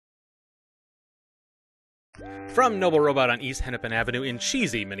From Noble Robot on East Hennepin Avenue in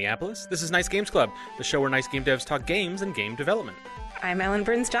cheesy Minneapolis, this is Nice Games Club, the show where nice game devs talk games and game development. I'm Ellen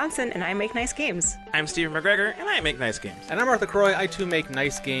Burns-Johnson, and I make nice games. I'm Stephen McGregor, and I make nice games. And I'm Arthur Croy, I too make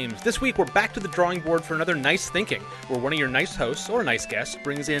nice games. This week we're back to the drawing board for another Nice Thinking, where one of your nice hosts or nice guests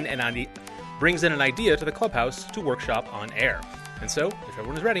brings in an idea to the clubhouse to workshop on air. And so, if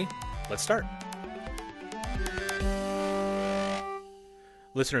everyone is ready, let's start.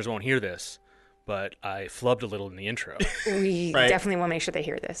 Listeners won't hear this, but I flubbed a little in the intro. We definitely will make sure they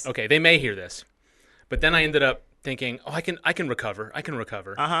hear this. Okay, they may hear this. But then I ended up thinking, I can recover.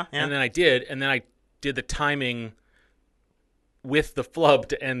 Yeah. And then I did, and then I did the timing with the flub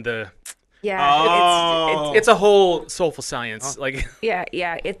to end the... Yeah, It's a whole soulful science.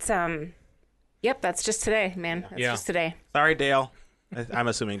 it's yep, that's just today, man. That's just today. Sorry, Dale. I'm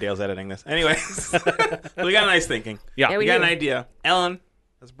assuming Dale's editing this. Anyways, we got nice thinking. Yeah, we got an idea. Ellen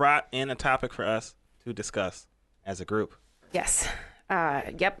has brought in a topic for us to discuss as a group. Yes.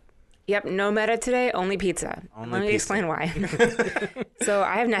 Yep, no meta today, only pizza. Let me explain why. So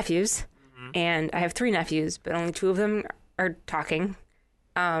I have nephews, and I have 3 nephews, but only 2 of them are talking.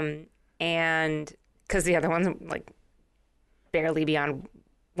 And because the other one's like barely beyond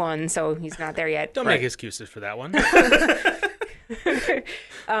 1, so he's not there yet. Don't make excuses for that one.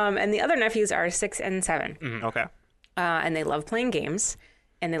 And the other nephews are 6 and 7. Mm-hmm. Okay. And they love playing games,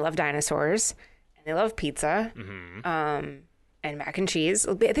 and they love dinosaurs, and they love pizza, and mac and cheese.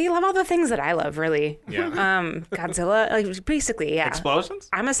 They love all the things that I love, really. Yeah. Godzilla, like basically, yeah. Explosions?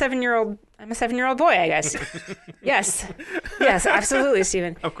 I'm a 7-year-old boy, I guess. Yes, absolutely,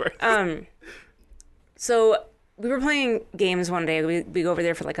 Stephen. Of course. So we were playing games one day. We go over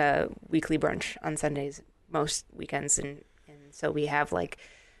there for like a weekly brunch on Sundays, most weekends, and so we have like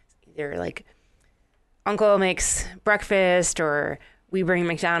either like Uncle makes breakfast or we bring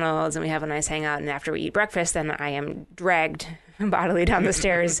McDonald's and we have a nice hangout. And after we eat breakfast, then I am dragged bodily down the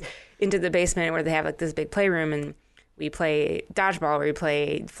stairs into the basement where they have like this big playroom, and we play dodgeball, or we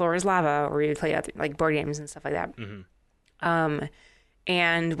play Floor is Lava, or we play other, like board games and stuff like that.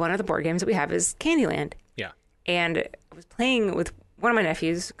 And one of the board games that we have is Candyland. Yeah. And I was playing with one of my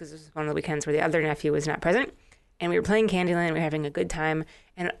nephews because this was one of the weekends where the other nephew was not present. And we were playing Candyland, we were having a good time.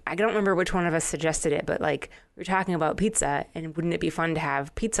 And I don't remember which one of us suggested it, but like we were talking about pizza, and wouldn't it be fun to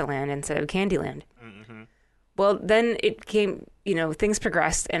have Pizza Land instead of Candyland? Mm-hmm. Well, then it came, things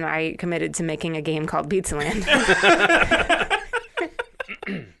progressed, and I committed to making a game called Pizza Land.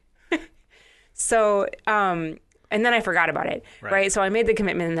 So, and then I forgot about it, right? So I made the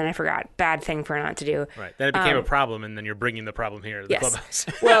commitment, and then I forgot. Bad thing for not to do. Right. Then it became a problem, and then you're bringing the problem here to the clubhouse.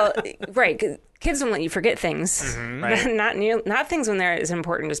 Well, right. 'Cause kids don't let you forget things. Right. Not things when they're as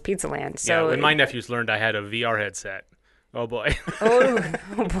important as Pizza Land. So when my nephews learned I had a VR headset, oh boy. oh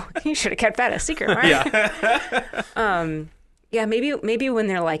boy. You should have kept that a secret, right? Yeah. Yeah, maybe when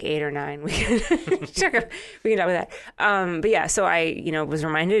they're like 8 or 9, we can talk about that. But yeah, so I, was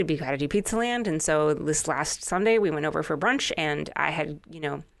reminded we got to do Pizza Land, and so this last Sunday we went over for brunch, and I had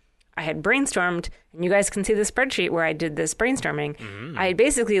brainstormed, and you guys can see the spreadsheet where I did this brainstorming. Mm-hmm. I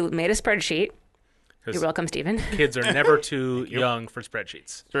basically made a spreadsheet. You're welcome, Stephen. Kids are never too young for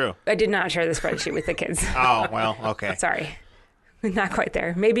spreadsheets. True. I did not share the spreadsheet with the kids. Oh, well, okay. Sorry. Not quite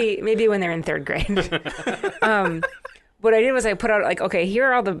there. Maybe when they're in 3rd grade. What I did was I put out, okay, here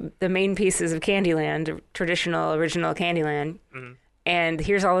are all the main pieces of Candyland, traditional, original Candyland, and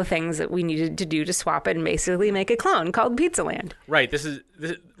here's all the things that we needed to do to swap it and basically make a clone called Pizza Land. Right. This is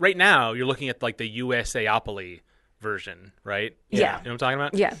right now you're looking at like the USAopoly version, right? Yeah. You know what I'm talking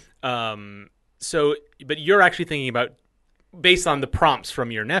about? Yeah. So, but you're actually thinking about, based on the prompts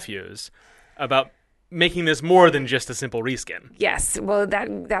from your nephews, about making this more than just a simple reskin. Yes. Well,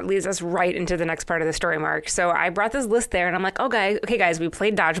 that leads us right into the next part of the story, Mark. So I brought this list there, and I'm like, okay, guys, we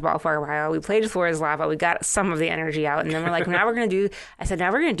played dodgeball for a while. We played Floor is Lava. We got some of the energy out, and then we're like, now we're going to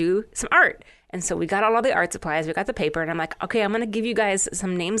do some art. And so we got all the art supplies. We got the paper, and I'm like, okay, I'm going to give you guys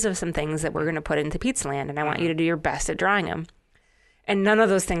some names of some things that we're going to put into Pizza Land, and I want you to do your best at drawing them. And none of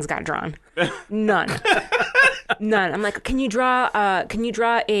those things got drawn. None. I'm like, can you draw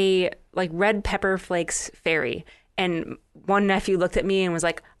a like red pepper flakes fairy? And one nephew looked at me and was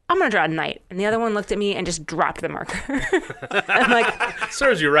like, I'm gonna draw a knight. And the other one looked at me and just dropped the marker. I'm like,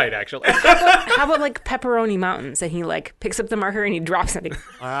 serves you right, actually. how about like pepperoni mountains? And he like picks up the marker and he drops it.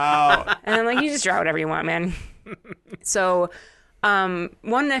 Wow. And I'm like, you just draw whatever you want, man. So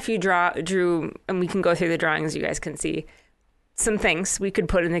one nephew drew, and we can go through the drawings, you guys can see some things we could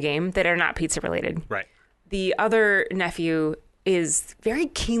put in the game that are not pizza related. Right. The other nephew is very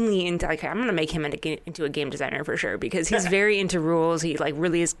keenly into, like, I'm going to make him into a game designer for sure, because he's very into rules. He like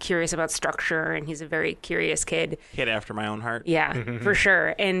really is curious about structure, and he's a very curious kid. Kid after my own heart. Yeah, for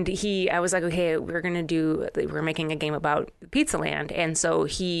sure. And I was like, okay, we're making a game about Pizza Land. And so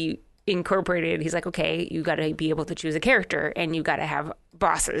he incorporated, he's like, okay, you got to be able to choose a character, and you got to have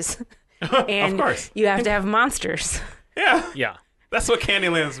bosses. And of course. you have to have monsters. Yeah. Yeah. That's what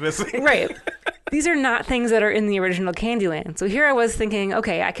Candyland's missing. Right. These are not things that are in the original Candyland. So here I was thinking,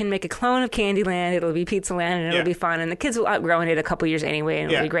 okay, I can make a clone of Candyland. It'll be Pizza Land, and it'll be fun. And the kids will outgrow it a couple years anyway,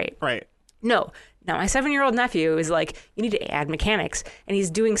 and it'll be great. Right. No. Now my 7-year-old nephew is like, you need to add mechanics, and he's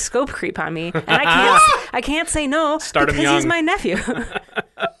doing scope creep on me, and I can't say no Start him because young. he's my nephew.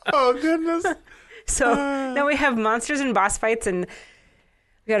 Oh, goodness. So now we have monsters and boss fights, and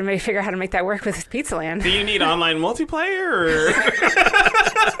we got to figure out how to make that work with Pizza Land. Do you need online multiplayer? Or?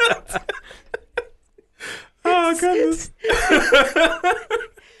 Oh, goodness.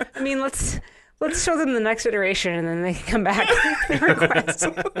 I mean, let's show them the next iteration, and then they can come back with their request.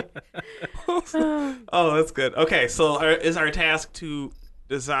 Oh, that's good. Okay, so is our task to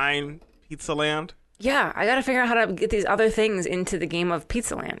design Pizza Land? Yeah, I got to figure out how to get these other things into the game of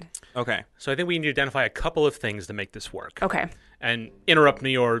Pizza Land. Okay. So I think we need to identify a couple of things to make this work. Okay. And interrupt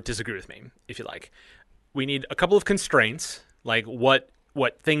me or disagree with me, if you like. We need a couple of constraints, like what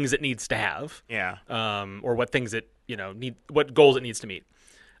things it needs to have. Yeah. Or what things it, what goals it needs to meet.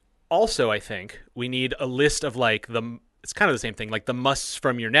 Also, I think we need a list of it's kind of the same thing, like the musts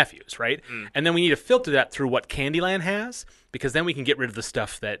from your nephews, right? And then we need to filter that through what Candyland has, because then we can get rid of the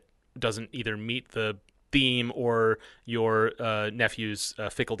stuff that doesn't either meet the theme or your nephew's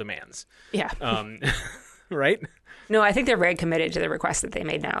fickle demands. Yeah. Right? No, I think they're very committed to the request that they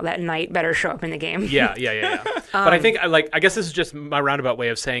made now. That Knight better show up in the game. Yeah. But I think, I guess this is just my roundabout way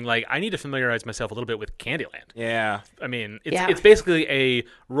of saying, I need to familiarize myself a little bit with Candyland. Yeah. I mean, it's basically a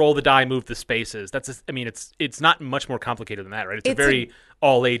roll the die, move the spaces. It's not much more complicated than that, right? It's a very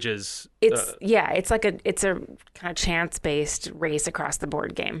all ages. It's a kind of chance-based race across the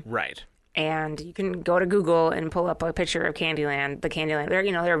board game. Right. And you can go to Google and pull up a picture of Candyland. The Candyland,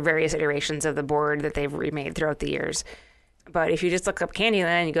 there are various iterations of the board that they've remade throughout the years. But if you just look up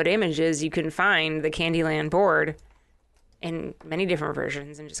Candyland, you go to images, you can find the Candyland board in many different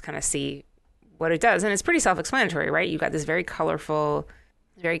versions and just kind of see what it does. And it's pretty self-explanatory, right? You've got this very colorful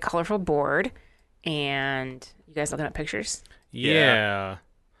board. And you guys looking at pictures? Yeah.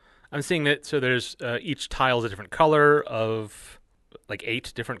 I'm seeing that. So there's each tile is a different color of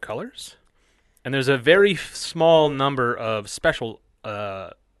 8 different colors. And there's a very small number of special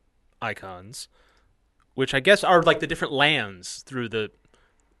icons, which I guess are like the different lands through the...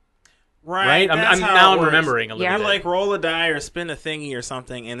 Right. I'm remembering a little bit. You roll a die or spin a thingy or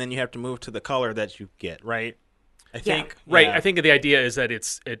something, and then you have to move to the color that you get, right? I think. Yeah. Right. I think the idea is that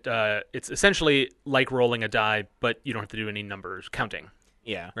it's essentially like rolling a die, but you don't have to do any numbers counting.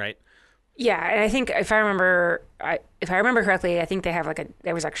 Yeah. Right. Yeah, and I think if I remember correctly, I think they have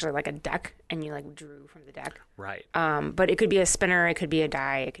there was actually a deck, and you drew from the deck. Right. But it could be a spinner, it could be a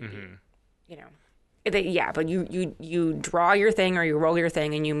die, it could be, but you draw your thing or you roll your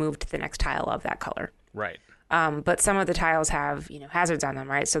thing and you move to the next tile of that color. Right. But some of the tiles have hazards on them,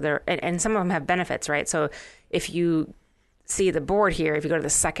 right? So and some of them have benefits, right? So if you see the board here, if you go to the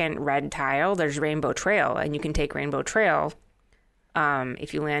second red tile, there's Rainbow Trail, and you can take Rainbow Trail.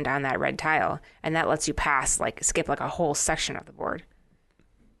 If you land on that red tile, and that lets you skip a whole section of the board.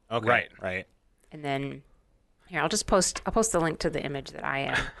 Okay. Right. And then here, I'll post the link to the image that I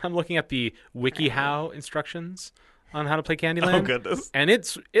am. I'm looking at the WikiHow instructions on how to play Candyland. Oh, goodness. And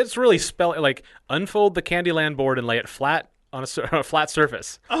it's really unfold the Candyland board and lay it flat on a flat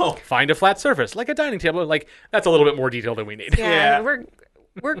surface. Oh. Find a flat surface, like a dining table. That's a little bit more detail than we need. Yeah.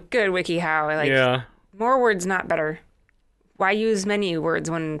 We're good, WikiHow. More words, not better. Why use many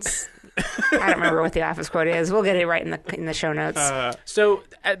words when I don't remember what the office quote is. We'll get it right in the show notes. So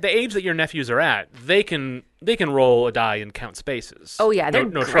at the age that your nephews are at, they can roll a die and count spaces. Oh yeah, they're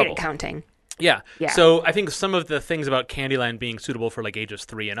no great trouble. at counting. Yeah. Yeah. So I think some of the things about Candyland being suitable for ages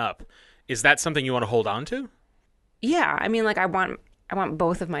 3 and up, is that something you want to hold on to? Yeah, I mean, I want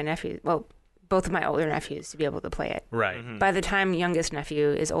both of my nephews. Well, both of my older nephews to be able to play it. Right. Mm-hmm. By the time youngest nephew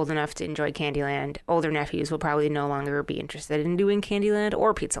is old enough to enjoy Candyland, older nephews will probably no longer be interested in doing Candyland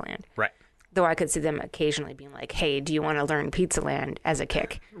or Pizza Land. Right. Though I could see them occasionally being like, "Hey, do you want to learn Pizza Land as a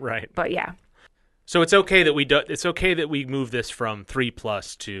kick?" Right. But yeah. So it's okay that we move this from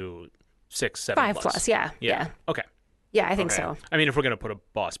 3+ to 6, 7+. 5+, yeah. Okay. Yeah, I think Okay. so. I mean, if we're gonna put a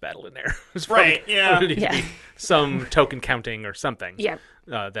boss battle in there, it's Right, yeah. probably need to Yeah. be some token counting or something. Yeah.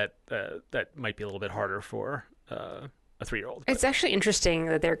 That might be a little bit harder for a 3-year-old. It's actually interesting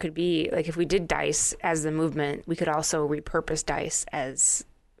that there could be, like, if we did dice as the movement, we could also repurpose dice as,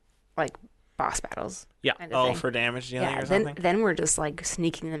 like, boss battles. Yeah. kind of thing. for damage dealing Yeah, or something? then we're just, like,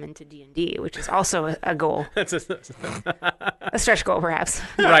 sneaking them into D&D, which is also a goal. That's A stretch goal, perhaps.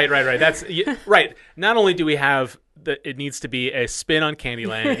 right. That's right. Not only do we have it needs to be a spin on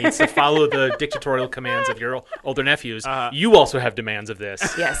Candyland. It needs to follow the dictatorial commands of your older nephews. You also have demands of this.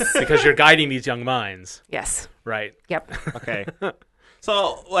 Yes. Because you're guiding these young minds. Yes. Right. Yep. Okay.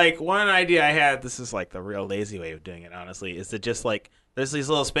 So, like, one idea I had, this is, like, the real lazy way of doing it, honestly, is to just, like, there's these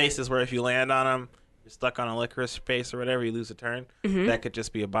little spaces where if you land on them, you're stuck on a licorice space or whatever, you lose a turn. Mm-hmm. That could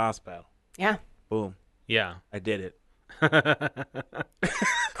just be a boss battle. Yeah. Boom. Yeah. I did it.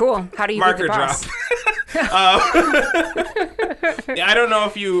 Cool. How do you beat Marker the boss? drop. I don't know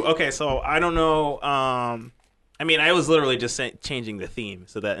if you. Okay, so I don't know. I mean, I was literally just changing the theme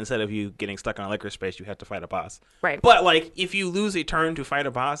so that instead of you getting stuck on a licorice space, you have to fight a boss. Right. But, like, if you lose a turn to fight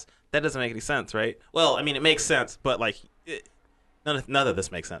a boss, that doesn't make any sense, right? Well, I mean, it makes sense, but, like, none of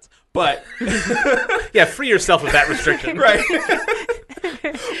this makes sense. But Yeah, free yourself of that restriction. right.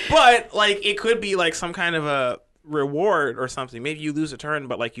 But, like, it could be like some kind of a reward or something. Maybe you lose a turn,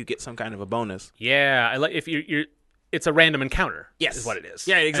 but, like, you get some kind of a bonus. Yeah, I like if you're it's a random encounter. Yes. Is what it is.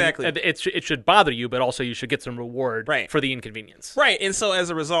 Yeah, exactly. And it should bother you, but also you should get some reward Right. for the inconvenience. Right, and so as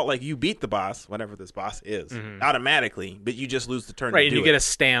a result, like, you beat the boss, whatever this boss is, automatically, but you just lose the turn. Right, to and do you get it. a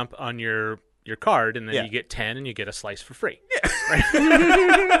stamp on your card, and then Yeah. you get 10, and you get a slice for free.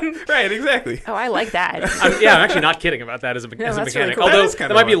 Right, exactly. Oh, I like that. I'm actually not kidding about that as a that's really mechanic. cool. Although That is that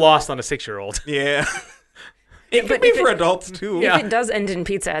kinda might be fun. lost on a 6-year-old. Yeah. It could but be if for it- adults too. Yeah. If it does end in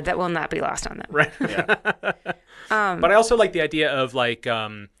pizza, that will not be lost on them. Right. Yeah. But I also like the idea of like,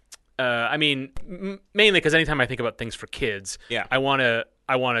 I mean, mainly because anytime I think about things for kids, Yeah. I want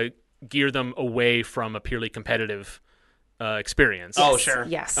to gear them away from a purely competitive experience. Oh, sure.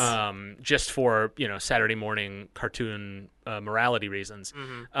 Yes. Just for Saturday morning cartoon morality reasons.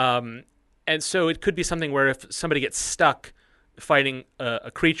 And so it could be something where if somebody gets stuck fighting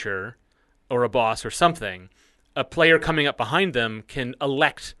a creature or a boss or something, a player coming up behind them can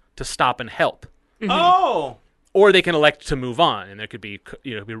elect to stop and help. Oh, Or they can elect to move on, and there could be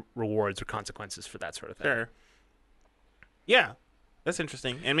be rewards or consequences for that sort of thing. sure. Yeah, that's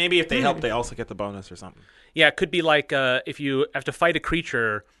interesting. And maybe if they help, they also get the bonus or something. Yeah, it could be like if you have to fight a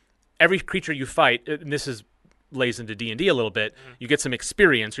creature, every creature you fight, and this lays into D&D a little bit, you get some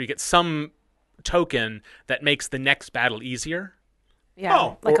experience or you get some token that makes the next battle easier. yeah.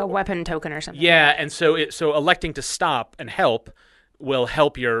 oh, Like a weapon token or something. Yeah, and so electing to stop and help will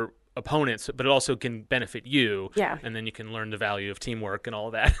help your opponents, but it also can benefit you. Yeah. And then you can learn the value of teamwork and all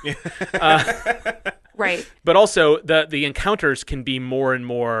of that. Right. But also the encounters can be more and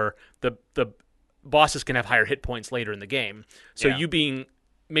more the bosses can have higher hit points later in the game. So Yeah.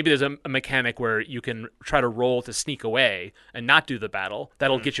 maybe there's a mechanic where you can try to roll to sneak away and not do the battle.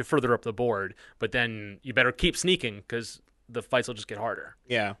 That'll get you further up the board, but then you better keep sneaking because the fights will just get harder.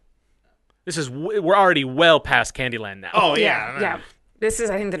 Yeah. We're already well past Candyland now. Oh, Yeah. yeah. Yeah. This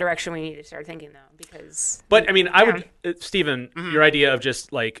is, I think, the direction we need to start thinking, though, because. But I mean, I Yeah. would, Stephen, your idea of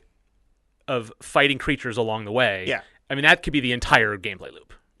just like of fighting creatures along the way. Yeah. I mean, that could be the entire gameplay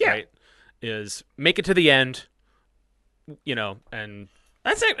loop. Yeah. Right? Is make it to the end, and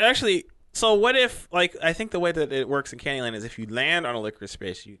That's it. Actually, so what if, like, I think the way that it works in Candyland is if you land on a licorice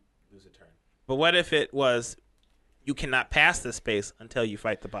space, you lose a turn. But what if it was you cannot pass this space until you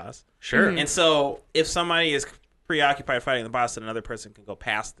fight the boss? sure. And so if somebody is preoccupied fighting the boss, then another person can go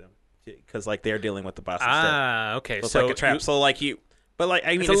past them because, like, they're dealing with the boss instead. Ah, okay. So it's So like a trap. So, like, but, like,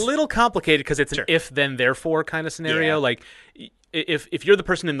 I mean, it's a little complicated because it's Sure. an if then therefore kind of scenario. Yeah. Like if you're the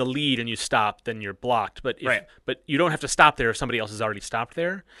person in the lead and you stop, then you're blocked. But Right. but you don't have to stop there if somebody else has already stopped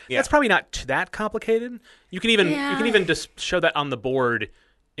there. Yeah. That's probably not that complicated. You can even just show that on the board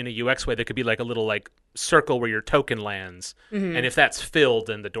in a UX way. There could be like a little like circle where your token lands, and if that's filled,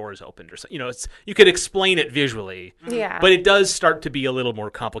 then the door is opened or so. You could explain it visually. Yeah. But it does start to be a little more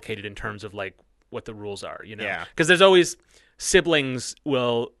complicated in terms of like what the rules are, Yeah. Because there's always siblings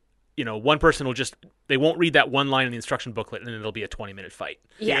will, one person will they won't read that one line in the instruction booklet and then it'll be a 20-minute fight.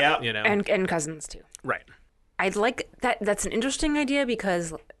 yeah. Yeah. And cousins, too. Right. I'd like that. That's an interesting idea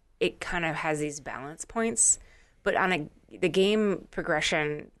because it kind of has these balance points, but on the game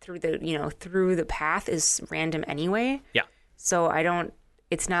progression through the path is random anyway. Yeah. So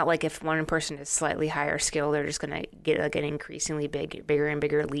it's not like if one person is slightly higher skill, they're just gonna get like an increasingly bigger and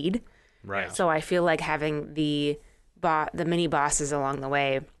bigger lead. Right. So I feel like having the mini bosses along the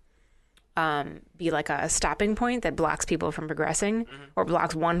way be like a stopping point that blocks people from progressing or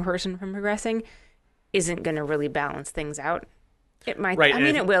blocks one person from progressing isn't going to really balance things out. It might. Right, I and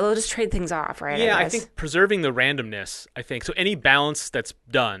mean, I it will. It'll just trade things off, right? Yeah, I guess. think preserving the randomness, so any balance that's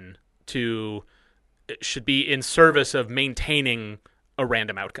done it should be in service of maintaining a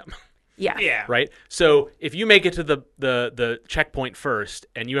random outcome. Yeah. Yeah. Right? So if you make it to the checkpoint first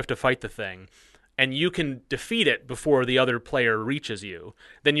and you have to fight the thing and you can defeat it before the other player reaches you,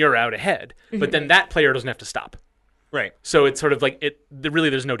 then you're out ahead. But then that player doesn't have to stop. Right. So it's sort of like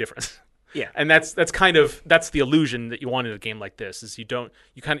there's no difference. Yeah. And that's the illusion that you want in a game like this is you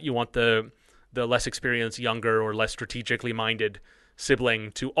want the less experienced, younger, or less strategically minded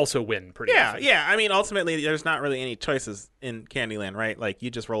sibling to also win pretty often. Yeah. I mean, ultimately, there's not really any choices in Candyland, right? Like,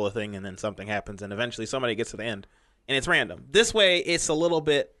 you just roll a thing and then something happens, and eventually somebody gets to the end, and it's random. This way, it's a little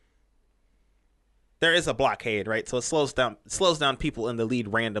bit. There is a blockade, right? So it slows down people in the lead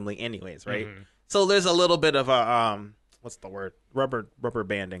randomly, anyways, right? Mm-hmm. So there's a little bit of a what's the word? Rubber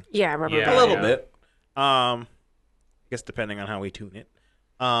banding. Yeah, rubber Yeah. band. A little bit. I guess depending on how we tune it.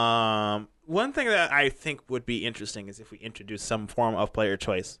 One thing that I think would be interesting is if we introduce some form of player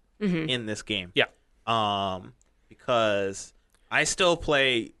choice in this game. Yeah. Because I still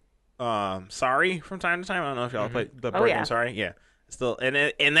play Sorry from time to time. I don't know if y'all play the board game Sorry. Yeah. Still,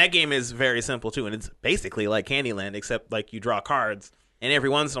 and that game is very simple too, and it's basically like Candyland, except like you draw cards, and every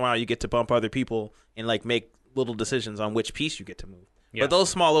once in a while you get to bump other people and like make little decisions on which piece you get to move. Yeah. But those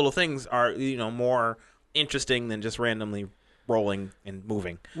small little things are more interesting than just randomly rolling and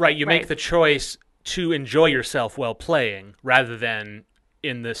moving. Right, you Right. make the choice to enjoy yourself while playing rather than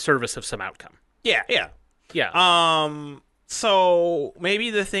in the service of some outcome. Yeah. Yeah. So maybe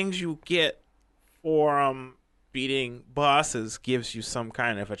the things you get for beating bosses gives you some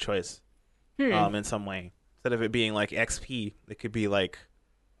kind of a choice in some way. Instead of it being like XP, it could be like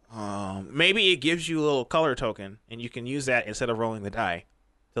maybe it gives you a little color token, and you can use that instead of rolling the die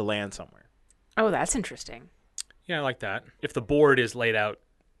to land somewhere. Oh, that's interesting. Yeah, I like that. If the board is laid out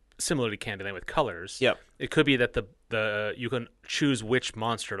similar to Candyland with colors, Yep. it could be that the you can choose which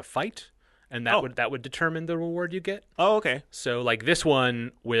monster to fight, and that would determine the reward you get. Oh, okay. So like this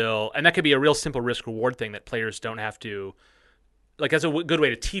one will, and that could be a real simple risk reward thing that players don't have to. Like that's a good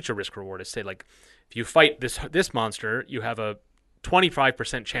way to teach a risk reward is say like if you fight this monster, you have a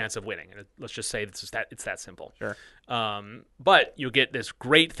 25% chance of winning, and let's just say it's that simple. Sure. But you get this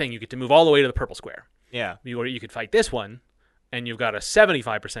great thing. You get to move all the way to the purple square. Yeah. You could fight this one, and you've got a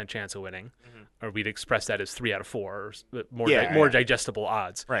 75% chance of winning, or we'd express that as 3 out of 4, or more digestible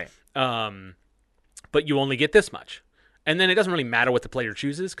odds. Right. But you only get this much, and then it doesn't really matter what the player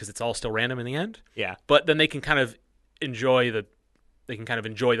chooses because it's all still random in the end. Yeah. But then they can kind of enjoy the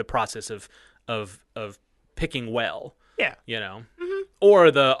process of picking well. Yeah. You know,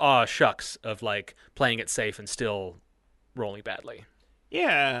 or the aw shucks of like playing it safe and still rolling badly.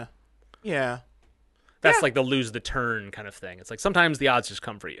 Yeah. Yeah. That's like the lose the turn kind of thing. It's like sometimes the odds just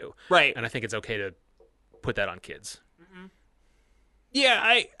come for you. Right. And I think it's okay to put that on kids. Yeah,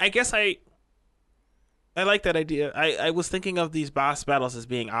 I guess I like that idea. I was thinking of these boss battles as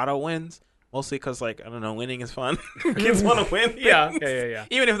being auto wins, mostly because, like, I don't know, winning is fun. Kids want to win. Yeah.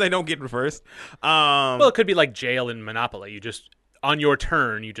 Even if they don't get reversed. Well, it could be like jail in Monopoly. You just, on your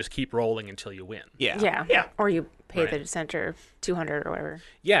turn, you just keep rolling until you win. Yeah. Or you pay Right. the center 200 or whatever.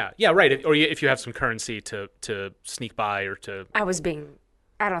 Yeah, right. Or if you have some currency to sneak by or to... I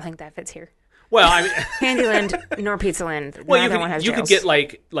don't think that fits here. Well, I mean... Candyland nor Pizza Land. Well, neither one has you could jails. get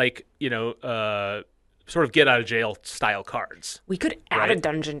like sort of get out of jail style cards. We could add right? a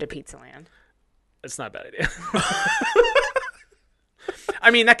dungeon to Pizza Land. It's not a bad idea.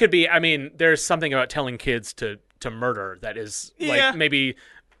 I mean, that could be. I mean, there's something about telling kids to murder that is like maybe,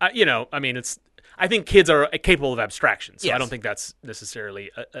 I mean, it's. I think kids are capable of abstraction, so I don't think that's necessarily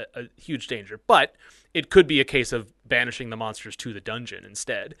a huge danger. But it could be a case of banishing the monsters to the dungeon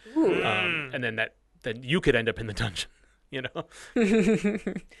instead, and then you could end up in the dungeon, you know.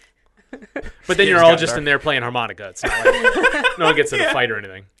 But then you're all just in there playing harmonica. It's not like no one gets in a fight or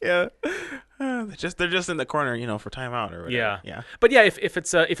anything. Yeah. They're just in the corner, for timeout or whatever. Yeah. But yeah,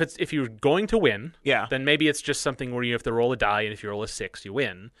 if you're going to win, Yeah. then maybe it's just something where you have to roll a die, and if you roll a 6, you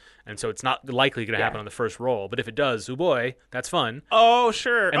win. And so it's not likely going to happen on the first roll. But if it does, oh boy, that's fun. Oh,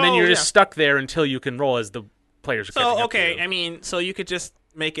 sure. And then you're just stuck there until you can roll as the players are catching So, up to okay, you. I mean, so you could just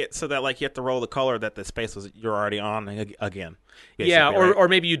make it so that, like, you have to roll the color that the space you're already on again. Yeah, right? or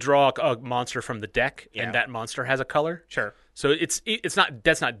maybe you draw a monster from the deck, Yeah. and that monster has a color. Sure. So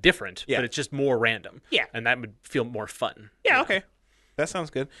that's not different, Yeah. but it's just more random. Yeah. And that would feel more fun. Yeah, okay. That sounds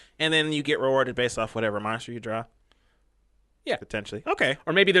good. And then you get rewarded based off whatever monster you draw? Yeah. Potentially. Okay.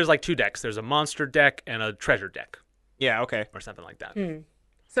 Or maybe there's like 2 decks. There's a monster deck and a treasure deck Yeah, okay. or something like that.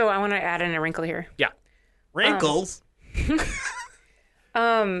 So I want to add in a wrinkle here. Yeah. Wrinkles.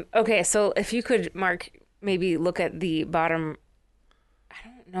 Okay, so if you could, Mark, maybe look at the bottom. I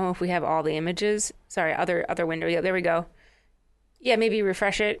don't know if we have all the images. Sorry, other window. Yeah, there we go. Yeah, maybe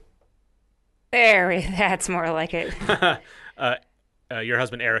refresh it. That's more like it. Your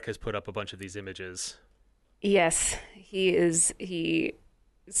husband Eric has put up a bunch of these images. Yes, he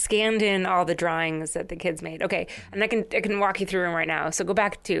scanned in all the drawings that the kids made. Okay, and I can walk you through them right now. So go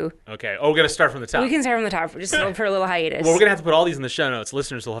back to. Okay. Oh, we're gonna start from the top. We can start from the top, just for a little hiatus. Well, we're gonna have to put all these in the show notes.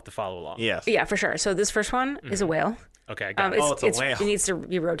 Listeners will have to follow along. Yes. Yeah, for sure. So this first one is a whale. Okay. I got it. it's a whale. It needs to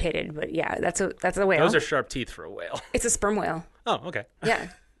be rotated, but yeah, that's a whale. Those are sharp teeth for a whale. It's a sperm whale. Oh, okay. Yeah,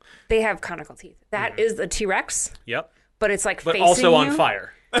 they have conical teeth. That is a T-Rex, Yep. but it's like But facing also on you.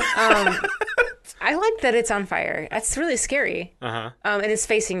 fire. I like that it's on fire. That's really scary. Uh-huh. And it's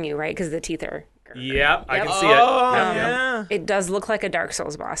facing you, right? Because the teeth are. Yep. I Yep. can see it. Oh, Yep, yep. yeah. It does look like a Dark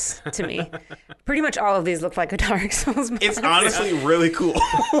Souls boss to me. Pretty much all of these look like a Dark Souls boss. It's honestly really cool.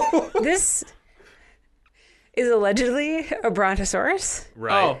 This is allegedly a Brontosaurus.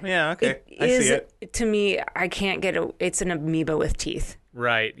 Right. Oh, yeah, okay. I Is, see it. to me, I can't get it. It's an amoeba with teeth.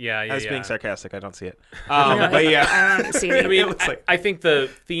 Right. Yeah. Yeah. I was yeah. being sarcastic. I don't see it. No, But yeah. I don't see it. I mean, looks like- I think the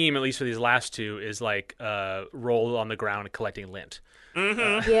theme, at least for these last two, is like roll on the ground collecting lint.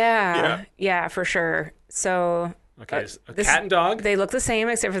 Yeah, for sure. So Okay, so a this- cat and dog. they look the same,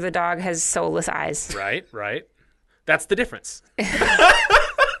 except for the dog has soulless eyes. Right, right. That's the difference.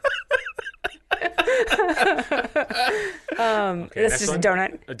 Okay, That's next just one. a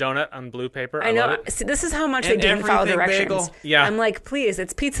donut. A donut on blue paper. I love know. it. See, this is how much And they didn't follow everything directions. bagel. Yeah. I'm like, please,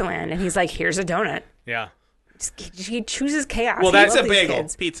 it's Pizza Land, and he's like, here's a donut. Yeah. He chooses chaos. Well, He that's loves Pizza these bagel.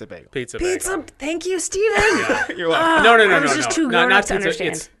 kids. Pizza bagel. Pizza. Pizza. bagel. Thank you, Steven. You're welcome. No, no, no, I no, was no. just too not grown up to pizza.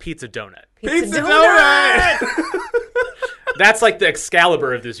 understand. It's pizza donut. Pizza That's like the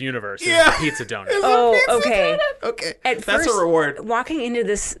Excalibur of this universe. Is Yeah. the pizza donut. Oh, okay. Okay. At That's first, a reward. Walking into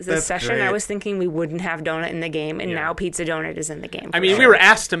this That's session, great. I was thinking we wouldn't have donut in the game, and now Pizza Donut is in the game. I mean, we were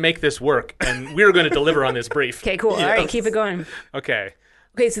asked to make this work, and we were going to deliver on this brief. Okay, cool. All right, keep it going. Okay.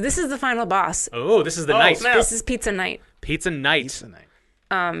 Okay, so this is the final boss. Oh, this is the night. snap. This is Pizza Knight. Pizza night. Pizza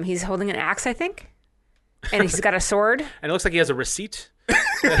night. He's holding an axe, I think, and he's got a sword. And it looks like he has a receipt.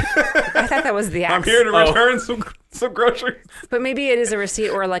 I thought that was the axe. I'm here to return some groceries. But maybe it is a receipt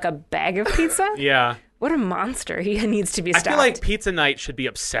or like a bag of pizza. Yeah. What a monster! He needs to be I stopped. feel like Pizza Night should be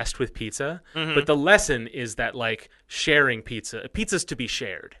obsessed with pizza, but the lesson is that like sharing pizza's to be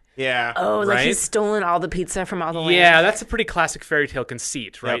shared. Yeah. oh, like right? he's stolen all the pizza from all the land. Yeah, that's a pretty classic fairy tale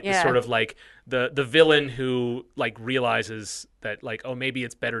conceit, right? Yep. The Yeah. sort of like the villain who like realizes that like, oh, maybe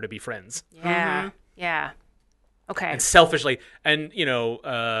it's better to be friends. Yeah. Yeah. Okay. And selfishly, and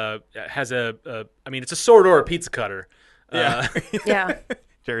has I mean, it's a sword or a pizza cutter. Yeah. Yeah.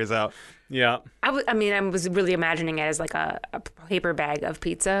 Jerry's out. Yeah. I was really imagining it as like a paper bag of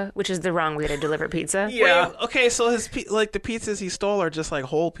pizza, which is the wrong way to deliver pizza. Yeah. Wait, okay, so his like the pizzas he stole are just like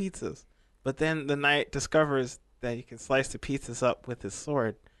whole pizzas, but then the knight discovers that he can slice the pizzas up with his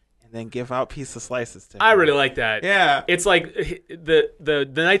sword, and then give out pizza slices to him. I really like that. Yeah. It's like the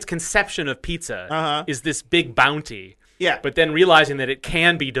knight's conception of pizza is this big bounty. Yeah. But then realizing that it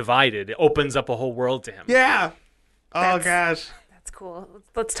can be divided, it opens up a whole world to him. Yeah. Oh gosh. That's cool.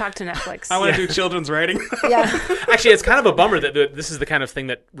 Let's talk to Netflix. I want to do children's writing. yeah. Actually, it's kind of a bummer that this is the kind of thing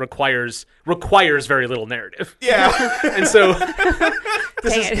that requires very little narrative. yeah. And so Dang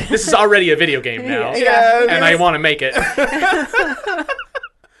it. this is already a video game now. Yeah. And I want to make it.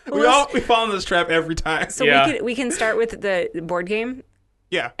 We fall in this trap every time. So Yeah. we can start with the board game,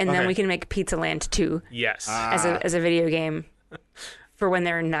 Yeah. and then okay. we can make Pizza Land 2 Yes. as a video game for when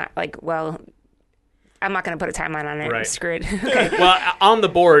they're not like, well, I'm not going to put a timeline on it. Right. Screw it. Okay. Well, on the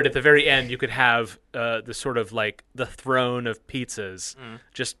board at the very end, you could have the sort of like the throne of pizzas,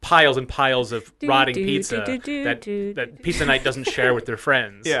 just piles and piles of rotting pizza that Pizza Night doesn't share with their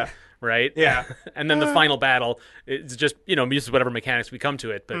friends. Yeah. Right? Yeah. And then the final battle, it's just, uses whatever mechanics we come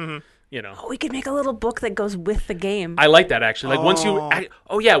to it. But, Oh, we could make a little book that goes with the game. I like that actually. Like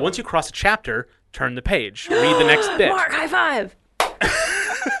once you cross a chapter, turn the page, read the next bit. Mark, high five.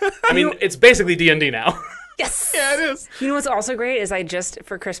 I mean, it's basically D&D now. Yes. Yeah, it is. You know what's also great is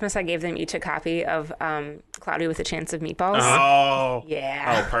for Christmas I gave them each a copy of Cloudy with a Chance of Meatballs. Oh.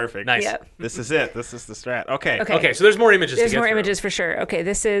 Yeah. Oh, perfect. Nice. Yep. This is it. This is the strat. Okay. Okay. Okay, so there's more images There's to get more through. images for sure. Okay,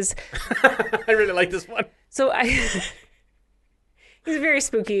 this is I really like this one. so he's very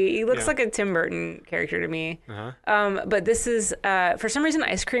spooky. He looks like a Tim Burton character to me. But this is for some reason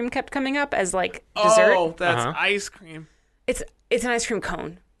ice cream kept coming up as like dessert. Oh, that's ice cream. It's an ice cream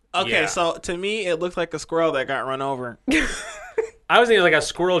cone. Okay, Yeah. so to me, it looked like a squirrel that got run over. I was thinking like a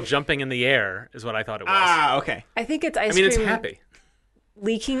squirrel jumping in the air is what I thought it was. Ah, okay. I think it's ice I mean, cream it's happy.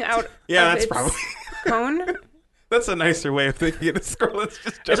 leaking out Yeah, of that's its probably cone. that's a nicer way of thinking of a squirrel. It's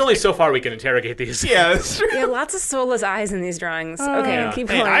just There's only so far we can interrogate these. yeah, that's true. Yeah, lots of soulless eyes in these drawings. Okay, Yeah. keep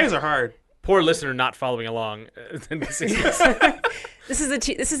Hey, going. eyes are hard. Poor listener not following along. This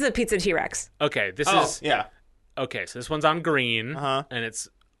is the pizza T-Rex. Okay, this Oh, is yeah. okay. So this one's on green, Uh-huh. and it's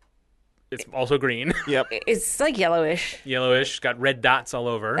also green, Yep. It's like yellowish. yellowish, got red dots all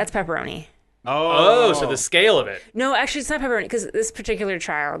over. That's pepperoni. Oh, so the scale of it. No, actually, it's not pepperoni because this particular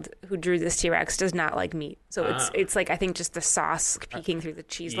child who drew this T-Rex does not like meat. So it's like I think just the sauce peeking through the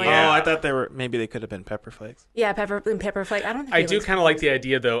cheese layer. Yeah. Oh, I thought maybe they could have been pepper flakes. Yeah, pepper flake. I don't. Think I he do likes kind of like the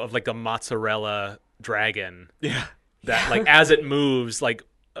idea though of like a mozzarella dragon Yeah. that like as it moves, like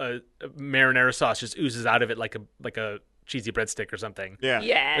a marinara sauce just oozes out of it like a cheesy breadstick or something. Yeah.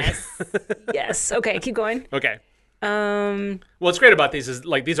 Yes. Yes. Okay, keep going. Okay. Um. What's great about these is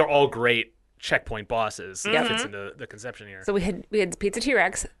like these are all great checkpoint bosses. Yeah. That fits into the conception here. So we had pizza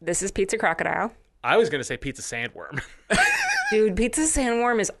T-Rex. This is pizza crocodile. I was gonna say pizza sandworm. Dude, pizza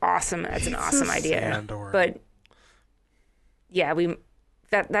sandworm is awesome. That's an awesome idea. Sandworm. But yeah,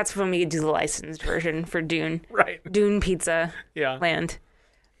 that's when we do the licensed version for Dune. Right. Dune Pizza Yeah. Land.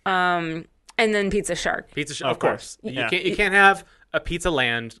 And then Pizza Shark. Pizza Of course. You Yeah. can't have a Pizza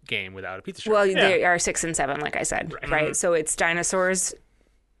Land game without a Pizza Shark. Well, they are 6 and 7, like I said, right? Mm-hmm. So it's dinosaurs,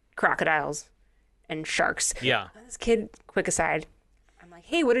 crocodiles, and sharks. yeah. This kid, quick aside, I'm like,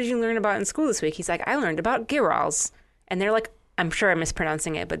 hey, what did you learn about in school this week? He's like, I learned about girals. And they're like, I'm sure I'm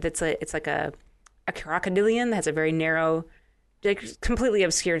mispronouncing it, but it's like a crocodilian that has a very narrow, like, completely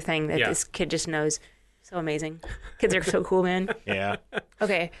obscure thing that Yeah. this kid just knows. So amazing. Kids are so cool, man. Yeah.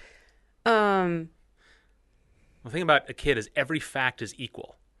 Okay. The thing about a kid is every fact is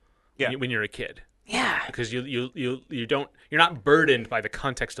equal. Yeah. When you're a kid, Yeah. because you're not burdened by the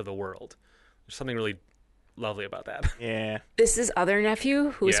context of the world. There's something really lovely about that. Yeah. This is other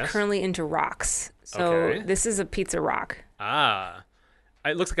nephew who is Yes. currently into rocks. So Okay. this is a pizza rock. Ah,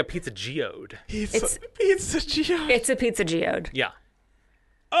 it looks like a pizza geode. Pizza Gio. It's a pizza geode. Yeah.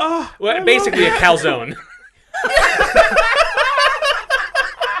 Oh, Well, basically a calzone.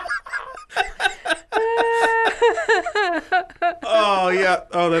 oh yeah.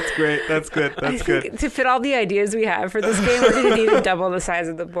 Oh, that's great. That's good. I That's think good. to fit all the ideas we have for this game, we're going to need to double the size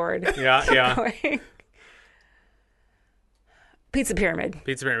of the board. Yeah, yeah. Pizza pyramid.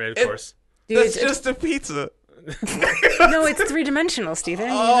 Pizza pyramid, of course. Dude, That's just a pizza. no, it's 3-dimensional, Stephen.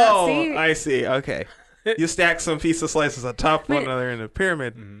 You Oh, not see? I see. Okay. You stack some pizza slices on top of one Wait. another in a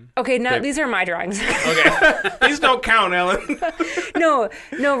pyramid. Okay, now these are my drawings. Okay. These don't count, Ellen. no,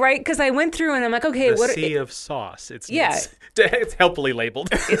 right? Because I went through and I'm like, okay, The what? sea of sauce. Yeah. It's helpfully labeled.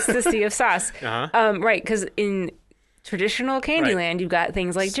 It's the sea of sauce. Uh-huh. Right, because in traditional Candyland, you've got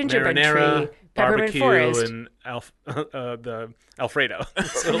things like gingerbread Marinara, tree, peppermint barbecue, forest. and the Alfredo.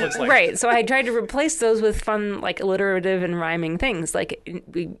 That's what it looks like. Right, so I tried to replace those with fun, like alliterative and rhyming things. Like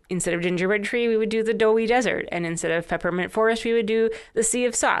instead of gingerbread tree, we would do the doughy desert, and instead of peppermint forest, we would do the sea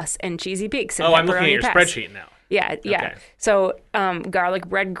of sauce and cheesy peaks. And Oh, I'm looking at your pepperoni pass. spreadsheet now. Yeah. Okay. So garlic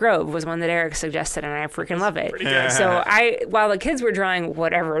bread grove was one that Eric suggested, and I freaking love it. Pretty good. So while the kids were drawing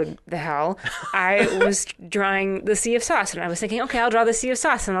whatever the hell, I was drawing the sea of sauce, and I was thinking, okay, I'll draw the sea of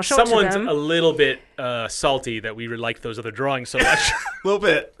sauce, and I'll show Someone's it to them. a little bit salty that we liked those other drawings so much. A little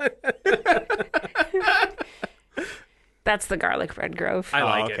bit. That's the garlic bread grove. I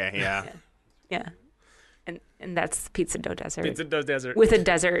like okay, it. yeah. Yeah. And that's pizza dough desert. Pizza does desert. With a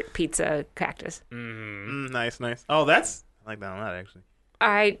desert pizza cactus. Nice, nice. Oh, I like that a lot, actually.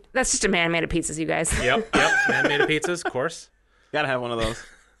 That's just a man made of pizzas, you guys. Yep. Man-made pizzas, of course. Gotta have one of those.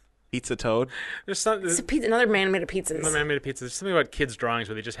 Pizza toad. There's Another man made of pizzas. another man-made pizzas. There's something about kids' drawings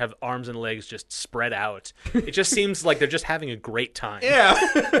where they just have arms and legs just spread out. It just seems like they're just having a great time. Yeah.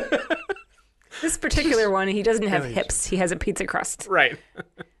 This particular one, he doesn't have Really? hips. He has a pizza crust. Right.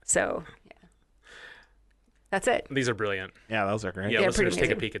 So, yeah. That's it. These are brilliant. Yeah, those are great. Yeah, Yeah, listeners, pretty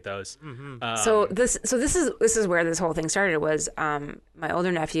take a amazing. peek at those. So this is where this whole thing started was my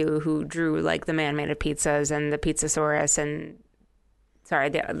older nephew who drew like the man made of pizzas and the pizzasaurus and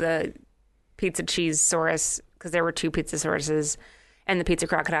the pizza cheese saurus because there were two pizzasauruses and the pizza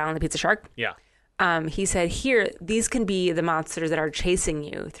crocodile and the pizza shark. Yeah. He said, here, these can be the monsters that are chasing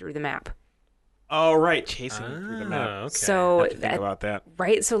you through the map. Oh, right. Chasing you through the map. Okay. So Have to think about that.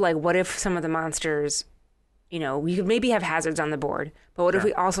 right? So like what if some of the monsters, we could maybe have hazards on the board, but what if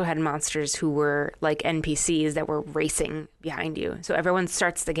we also had monsters who were like NPCs that were racing behind you? So everyone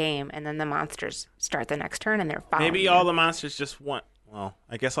starts the game and then the monsters start the next turn and they're following Maybe you. all the monsters just want. Well,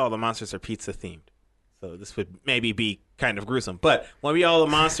 I guess all the monsters are pizza themed. So this would maybe be kind of gruesome. But maybe all the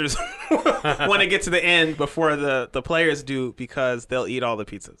monsters want to get to the end before the players do because they'll eat all the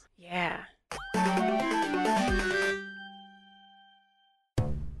pizzas. Yeah.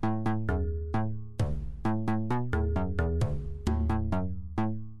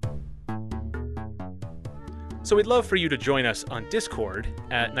 So we'd love for you to join us on Discord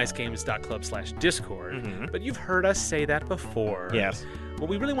at nicegames.club/discord. But you've heard us say that before. Yes. What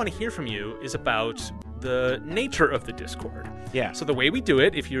we really want to hear from you is about the nature of the Discord. Yeah. So the way we do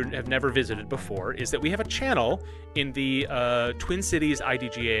it, if you have never visited before, is that we have a channel in the Twin Cities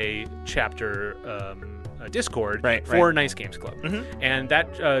IDGA chapter Discord for Nice Games Club. And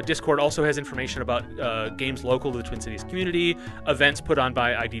that Discord also has information about games local to the Twin Cities community, events put on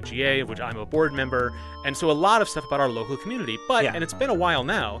by IDGA, of which I'm a board member, and so a lot of stuff about our local community. But and it's been a while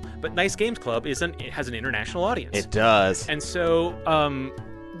now, but Nice Games Club it has an international audience. It does. And so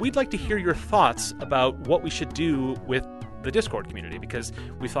we'd like to hear your thoughts about what we should do with the Discord community, because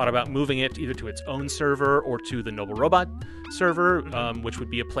we thought about moving it either to its own server or to the Noble Robot server, which would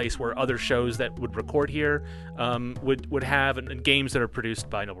be a place where other shows that would record here would have, and games that are produced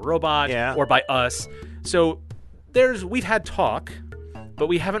by Noble Robot or by us. So we've had talk, but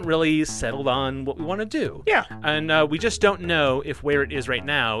we haven't really settled on what we want to do. Yeah. And we just don't know if where it is right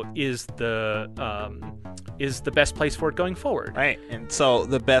now is the best place for it going forward. Right. And so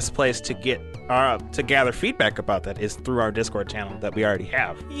the best place to get to gather feedback about that is through our Discord channel that we already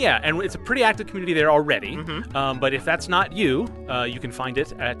have. Yeah, and it's a pretty active community there already. But if that's not you, you can find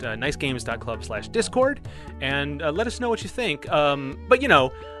it at nicegames.club/discord and let us know what you think. But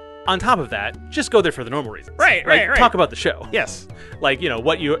on top of that, just go there for the normal reasons. Right. Talk about the show. Yes. Like,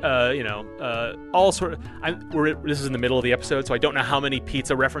 what you, all sort of. This is in the middle of the episode, so I don't know how many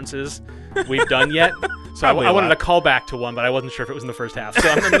pizza references we've done yet. So I wanted to call back to one, but I wasn't sure if it was in the first half. So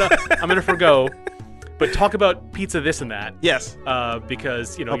I'm gonna forgo. But talk about pizza this and that. Yes.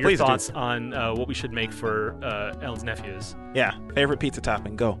 Because your thoughts on what we should make for Ellen's nephews. Yeah. Favorite pizza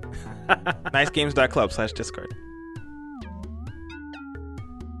topping. Go. nicegames.club/discord.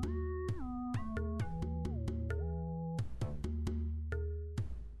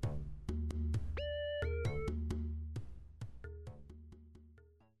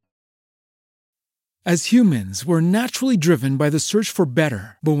 As humans, we're naturally driven by the search for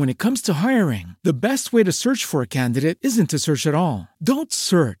better. But when it comes to hiring, the best way to search for a candidate isn't to search at all. Don't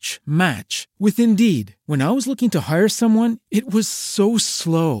search, match with Indeed. When I was looking to hire someone, it was so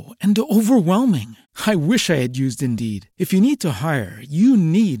slow and overwhelming. I wish I had used Indeed. If you need to hire, you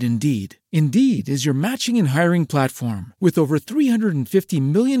need Indeed. Indeed is your matching and hiring platform with over 350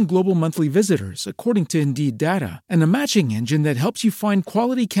 million global monthly visitors, according to Indeed data, and a matching engine that helps you find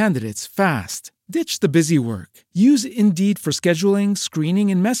quality candidates fast. Ditch the busy work. Use Indeed for scheduling, screening,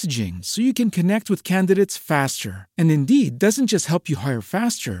 and messaging so you can connect with candidates faster. And Indeed doesn't just help you hire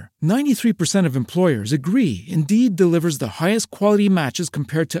faster. 93% of employers agree Indeed delivers the highest quality matches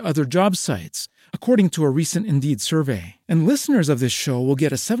compared to other job sites, according to a recent Indeed survey. And listeners of this show will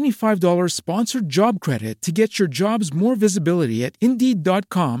get a $75 sponsored job credit to get your jobs more visibility at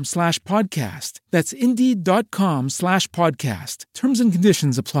Indeed.com/podcast. That's Indeed.com/podcast. Terms and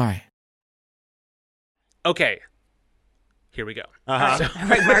conditions apply. Okay, here we go. Right,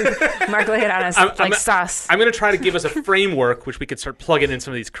 Mark lay it on us sauce. I'm going to try to give us a framework which we could start plugging in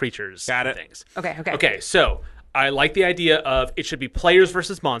some of these creatures. Got it. Things. Okay. So I like the idea of it should be players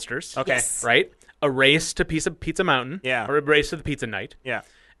versus monsters. Okay. Yes. Right? A race to Pizza Mountain. Yeah. Or a race to the Pizza Knight. Yeah.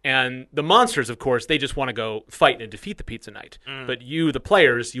 And the monsters, of course, they just want to go fight and defeat the Pizza Knight. But you, the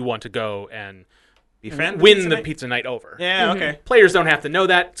players, you want to go and win the Pizza Knight over. Yeah, okay. Players don't have to know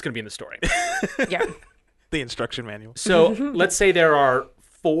that. It's going to be in the story. Yeah. The instruction manual. So let's say there are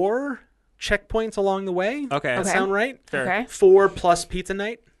 4 checkpoints along the way. Okay. That sound right? Sure. Okay. 4 plus Pizza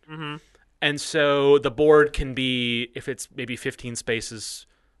Night. And so the board can be, if it's maybe 15 spaces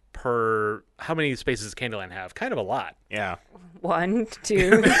per, how many spaces does Candyland have? Kind of a lot. Yeah. 1,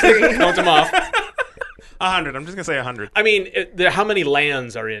 2, 3. Count them off. 100. I'm just going to say 100. I mean, how many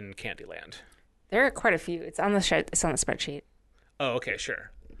lands are in Candyland? There are quite a few. It's on the spreadsheet. Oh, okay,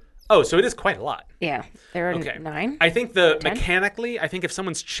 sure. Oh, so it is quite a lot. Yeah, there are Okay. 9. I think mechanically, I think if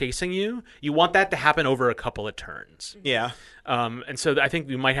someone's chasing you, you want that to happen over a couple of turns. Yeah. And so I think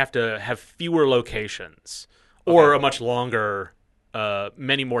we might have to have fewer locations or a much longer,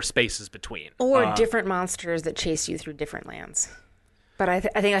 many more spaces between. Or different monsters that chase you through different lands. But I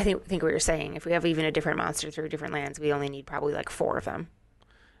think what you're saying, if we have even a different monster through different lands, we only need probably like 4 of them.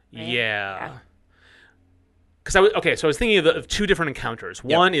 Right? Yeah. Because I was thinking of 2 different encounters.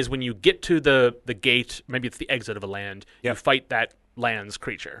 Yep. One is when you get to the gate, maybe it's the exit of a land, you Yep. fight that land's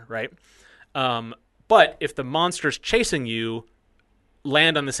creature, right? But if the monsters chasing you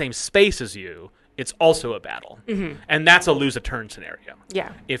land on the same space as you, it's also a battle, and that's a lose a turn scenario.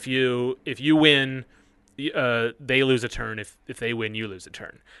 Yeah. If you win, they lose a turn. If they win, you lose a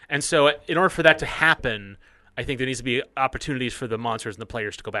turn. And so, in order for that to happen, I think there needs to be opportunities for the monsters and the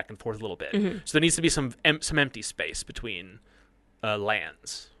players to go back and forth a little bit. So there needs to be some empty space between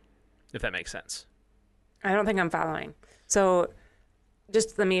lands, if that makes sense. I don't think I'm following. So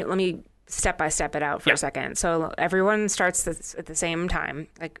just let me step by step it out for a second. So everyone starts at the same time.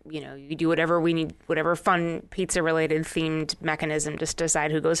 Like, you do whatever we need, whatever fun pizza related themed mechanism, just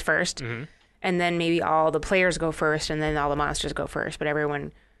decide who goes first. And then maybe all the players go first and then all the monsters go first, but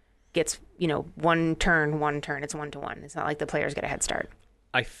everyone gets, one turn. It's 1-1. It's not like the players get a head start.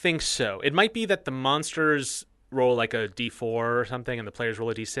 I think so. It might be that the monsters roll like a D4 or something and the players roll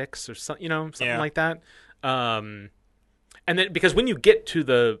a D6 or something, something like that. And then because when you get to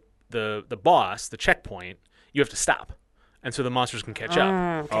the boss, the checkpoint, you have to stop, and so the monsters can catch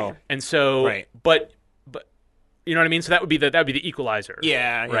up. Okay. And so, Right. but you know what I mean. So that would be the equalizer.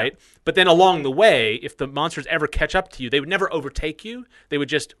 Yeah. Right. But then along the way, if the monsters ever catch up to you, they would never overtake you. They would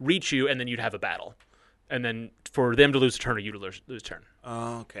just reach you, and then you'd have a battle, and then for them to lose a turn or you to lose a turn.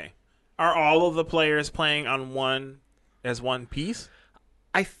 Okay. Are all of the players playing on one piece?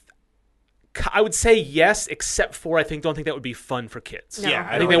 I would say yes, except for I don't think that would be fun for kids. No, Yeah,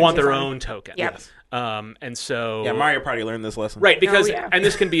 I think don't they want it'd be their fun. own token. Yep. Yes. And so Yeah, Mario Party learned this lesson. right, because yeah. and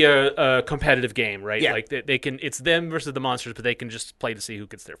this can be a competitive game, right? Yeah. Like they can, it's them versus the monsters, but they can just play to see who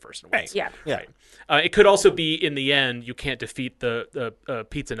gets there first and wins. Right. Yeah. Yeah. It could also be in the end you can't defeat the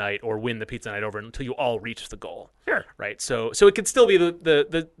pizza night or win the pizza night over until you all reach the goal. Sure. Right. So it could still be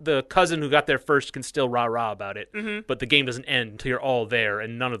the cousin who got there first can still rah about it, but the game doesn't end until you're all there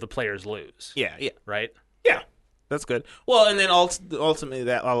and none of the players lose. Yeah. Yeah. Right. Yeah. That's good. Well, and then ultimately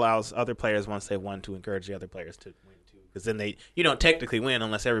that allows other players, once they won, to encourage the other players to win too, because then you don't technically win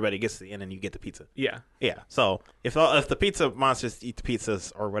unless everybody gets to the end and you get the pizza. Yeah. Yeah. So if the pizza monsters eat the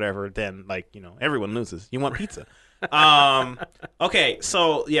pizzas or whatever, then everyone loses. You want pizza. Okay.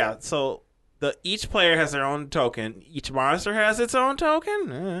 So yeah. So each player has their own token. Each monster has its own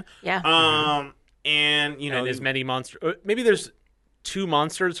token. Yeah. And And as many monsters. Maybe there's two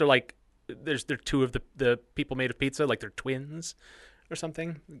monsters or like. There's two of the people made of pizza, like they're twins or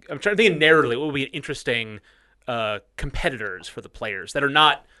something. I'm trying to think narratively what would be interesting competitors for the players that are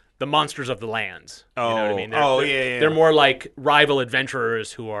not the monsters of the lands. You know what I mean? They're more like rival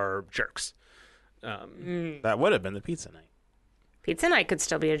adventurers who are jerks. That would have been the pizza night. Pizza night could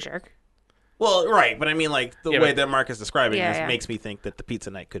still be a jerk. Well, right, but I mean, like the Yeah, way but- that Mark is describing Yeah, this yeah. makes me think that the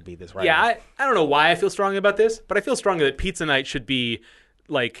pizza night could be this. Right? Yeah, I don't know why I feel strongly about this, but I feel strongly that pizza night should be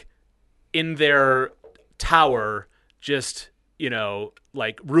like in their tower, just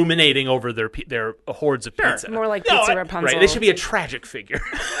like ruminating over their hordes of pizza. More like No, Pizza I- Rapunzel. Right, they should be a tragic figure.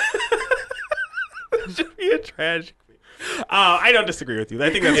 should be a tragic. I don't disagree with you. I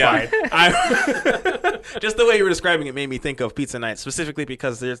think that's fine. Just the way you were describing it made me think of pizza night specifically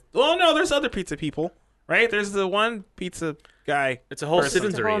because there's other pizza people, right? There's the one pizza guy. It's a whole person.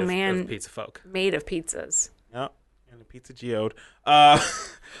 citizenry It's a whole of man. pizza folk. Made of pizzas. Yep. And a pizza geode.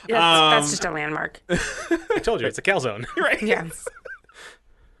 That's just a landmark. I told you, it's a calzone. Right. Yeah.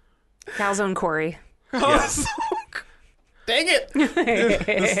 Calzone Corey. Yes. Dang it.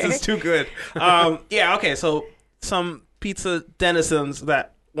 this is too good. Yeah, okay, so some pizza denizens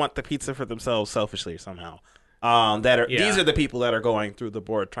that want the pizza for themselves selfishly somehow. These are the people that are going through the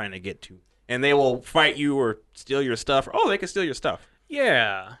board trying to get to. And they will fight you or steal your stuff. Oh, they can steal your stuff.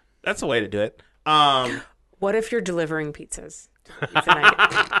 Yeah. That's a way to do it. What if you're delivering pizzas to Pizza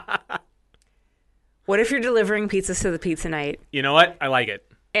Night? What if you're delivering pizzas to the Pizza Night? You know what? I like it.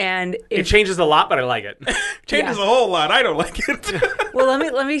 And It if, changes a lot, but I like it. Changes a whole lot. I don't like it. well,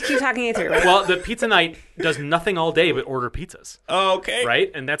 let me keep talking it through. Well, the pizza night does nothing all day but order pizzas, Okay. right?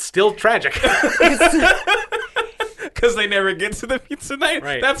 And that's still tragic. Because they never get to the pizza night.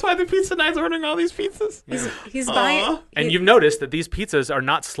 Right. That's why the pizza night's ordering all these pizzas. He's buying. And you've noticed that these pizzas are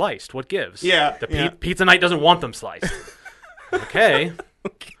not sliced. What gives? Yeah, The yeah. pizza night doesn't want them sliced. Okay.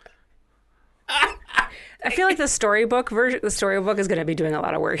 I feel like the storybook is going to be doing a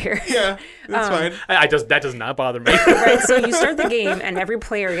lot of work here. Yeah, that's fine. That does not bother me. Right. So you start the game, and every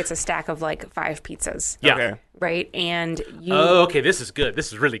player gets a stack of like 5 pizzas. Yeah. Okay. Right. And you. Oh, okay. This is good.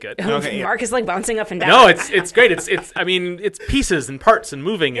 This is really good. Okay, yeah. Mark is like bouncing up and down. No, it's great. It's I mean, it's pieces and parts and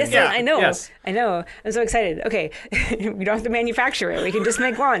moving. And, Listen, I know. Yes. I know. I'm so excited. Okay. We don't have to manufacture it. We can just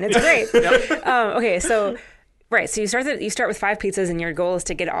make one. It's great. Okay. So Right. So you start with 5 pizzas, and your goal is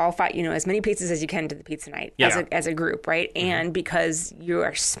to get all 5, as many pizzas as you can to the pizza night as a group, right? And because you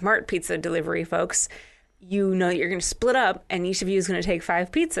are smart pizza delivery folks, you know that you're going to split up, and each of you is going to take 5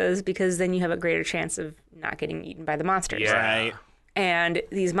 pizzas because then you have a greater chance of not getting eaten by the monsters. Right. And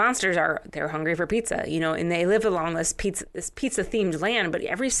these monsters they're hungry for pizza, and they live along this pizza themed land, but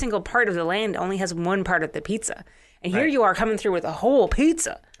every single part of the land only has one part of the pizza. And here you are coming through with a whole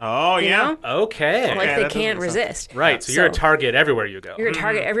pizza. Oh, you yeah. know? Okay. Like they that can't doesn't make resist. Right. So you're a target everywhere you go. You're a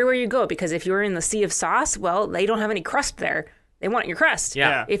target everywhere you go, because if you're in the sea of sauce, well, they don't have any crust there. They want your crust.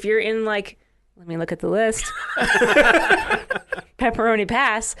 Yeah. If you're in let me look at the list. Pepperoni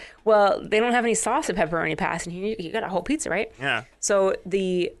Pass. Well, they don't have any sauce at Pepperoni Pass, and here you got a whole pizza, right? Yeah. So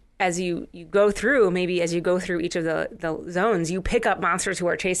as you go through, maybe as you go through each of the zones, you pick up monsters who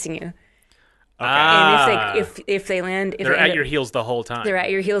are chasing you. And if they land, they're at your heels the whole time. they're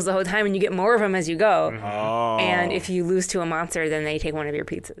at your heels the whole time, and you get more of them as you go. Oh. And if you lose to a monster, then they take one of your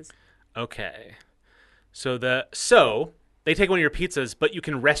pizzas. Okay. So they take one of your pizzas, but you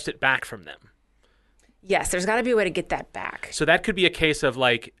can wrest it back from them. Yes, there's got to be a way to get that back. So that could be a case of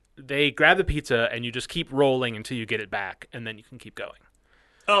they grab the pizza and you just keep rolling until you get it back, and then you can keep going.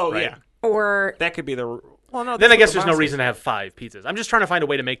 Oh, Right. yeah. Or That could be the... Well, no. Then I guess that's there's what no the reason to have 5 pizzas. I'm just trying to find a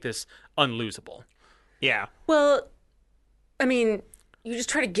way to make this unlosable. Yeah. well, I mean, you just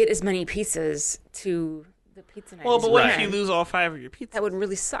try to get as many pizzas to the pizza night. Well, as but you what Right. if can. you lose all 5 of your pizzas? That would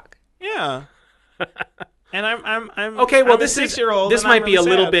really suck. Yeah. And I'm Okay, well, I'm this a 6-year-old. This and might I'm be a really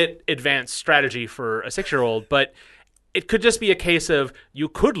little sad. bit advanced strategy for a 6-year-old, but it could just be a case of you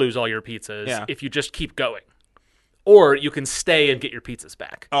could lose all your pizzas if you just keep going, or you can stay and get your pizzas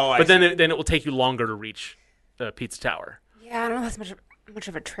back. Oh, I but then it will take you longer to reach the pizza tower. Yeah, I don't know if that's much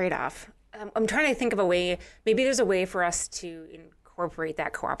of a trade-off. I'm trying to think of a way. Maybe there's a way for us to incorporate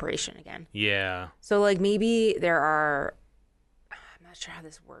that cooperation again. Yeah. So, maybe there are. I'm not sure how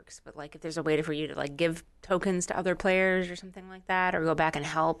this works, but if there's a way for you to give tokens to other players or something like that, or go back and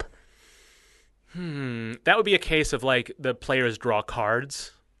help. That would be a case of the players draw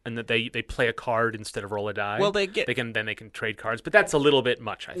cards and that they play a card instead of roll a die. Well, they can trade cards, but that's a little bit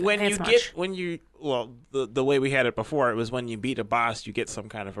much, I think. The way we had it before, it was when you beat a boss, you get some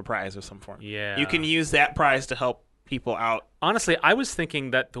kind of a prize of some form. Yeah. You can use that prize to help people out. Honestly, I was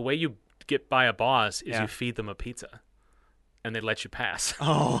thinking that the way you get by a boss is Yeah. you feed them a pizza, and they let you pass.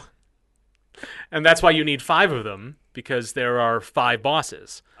 Oh. And that's why you need 5 of them, because there are 5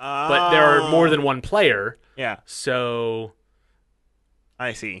 bosses. But there are more than one player, Yeah, so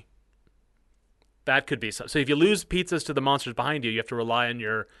I see. that could be so. So if you lose pizzas to the monsters behind you, you have to rely on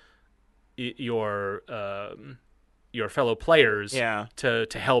your fellow players Yeah. to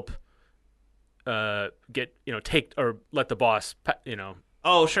help get take or let the boss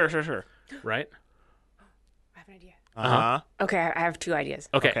Oh, sure. right. I have an idea. Uh-huh. Okay, I have 2 ideas.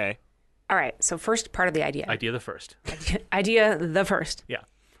 Okay. All right, so first part of the idea. Idea the first. Idea the first. Yeah.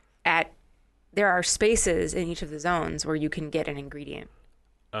 There are spaces in each of the zones where you can get an ingredient.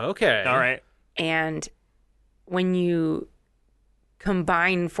 Okay. All right. And when you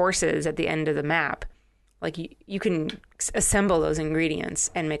combine forces at the end of the map, you can assemble those ingredients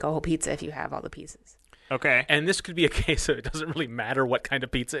and make a whole pizza if you have all the pieces. Okay. And this could be a case of it doesn't really matter what kind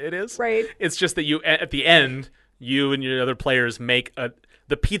of pizza it is. Right. It's just that you at the end, you and your other players make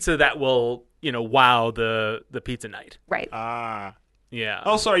the pizza that will wow the pizza night. Right. Ah. Yeah.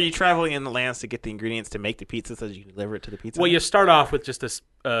 Also, are you traveling in the lands to get the ingredients to make the pizza so that you can deliver it to the pizza? Well, you start off with just this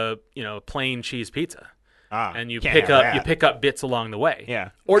plain cheese pizza, and you can't pick have up that. you pick up bits along the way. Yeah.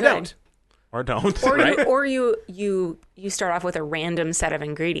 Or Good. don't. Or don't. Or you start off with a random set of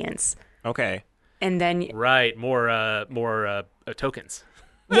ingredients, Okay. and then Right. More tokens.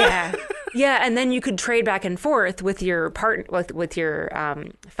 yeah, and then you could trade back and forth with your with your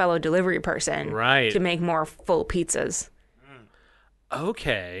fellow delivery person, Right. to make more full pizzas.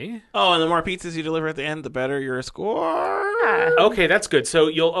 Okay. Oh, and the more pizzas you deliver at the end, the better your score. Yeah. Okay, that's good. So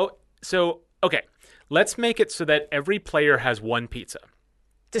okay. Let's make it so that every player has one pizza.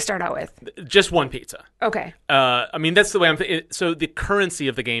 To start out with. Just one pizza. Okay. I mean, that's the way I'm thinking. So the currency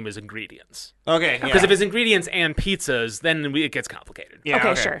of the game is ingredients. Okay. Yeah. Because if it's ingredients and pizzas, then it gets complicated. Yeah,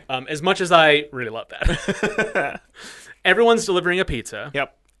 okay, sure. As much as I really love that. Everyone's delivering a pizza.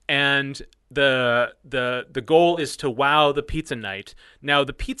 Yep. And the goal is to wow the pizza night. Now,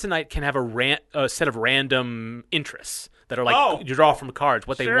 the pizza night can have a set of random interests that are you draw from cards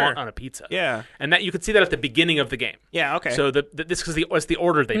what they Sure. want on a pizza. Yeah. And that you could see that at the beginning of the game. Yeah. Okay. So this is the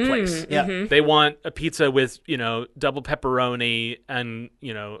order they place. yeah. They want a pizza with double pepperoni and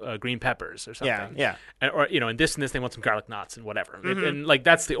green peppers or something. Yeah. And, or and this they want some garlic knots and whatever. And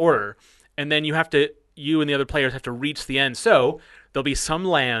that's the order. And then you have to you and the other players have to reach the end. So there'll be some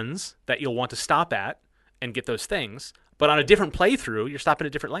lands that you'll want to stop at and get those things, but on a different playthrough, you're stopping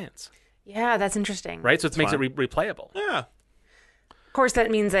at different lands, Yeah, that's interesting. right? So it makes fun. it replayable. Yeah. Of course, that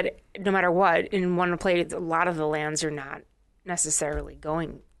means that no matter what, in one play, a lot of the lands are not necessarily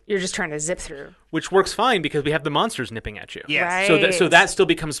going. You're just trying to zip through. Which works fine because we have the monsters nipping at you. Yes. Right. So that still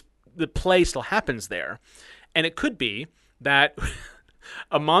becomes, the play still happens there. And it could be that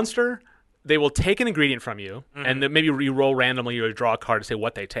a monster, they will take an ingredient from you, and then maybe you roll randomly or draw a card to say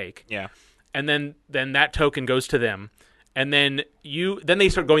what they take. Yeah. And then that token goes to them, and then they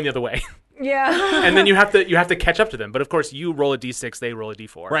start going the other way. Yeah. And then you have to catch up to them. But of course, you roll a d6, they roll a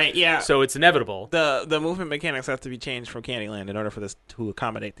d4. Right. Yeah. So it's inevitable. The movement mechanics have to be changed from Candyland in order for this to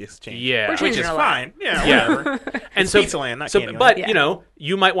accommodate this change. Yeah. We're Which changing is a lot. fine. Yeah. Yeah. Whatever. And It's so Pizza Land, not so Candyland. but Yeah.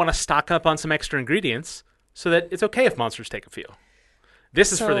 you might want to stock up on some extra ingredients so that it's okay if monsters take a few.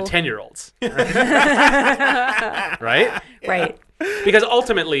 This is for the So- 10-year-olds. Right? Right. Because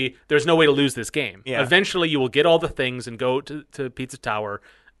ultimately, there's no way to lose this game. Yeah. Eventually, you will get all the things and go to Pizza Tower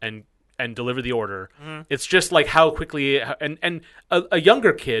and deliver the order. It's just like how quickly and a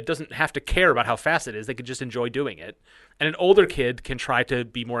younger kid doesn't have to care about how fast it is. They could just enjoy doing it. And an older kid can try to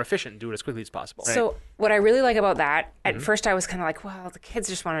be more efficient and do it as quickly as possible. So what I really like about that, at first I was kind of like, well, the kids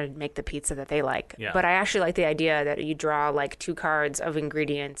just want to make the pizza that they like. Yeah. But I actually like the idea that you draw like 2 cards of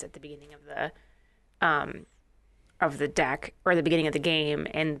ingredients at the beginning of the deck or the beginning of the game,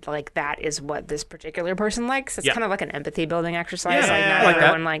 and like that is what this particular person likes. It's Yeah. kind of like an empathy building exercise. Yeah, like not I like that.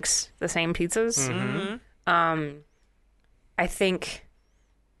 everyone likes the same pizzas. I think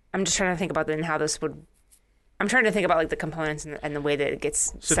I'm just trying to think about how this would. I'm trying to think about like the components and the way that it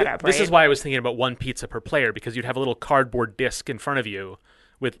gets So set up. this right? is why I was thinking about 1 pizza per player, because you'd have a little cardboard disc in front of you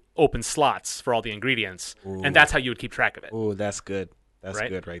with open slots for all the ingredients, and that's how you would keep track of it. Ooh, that's good. That's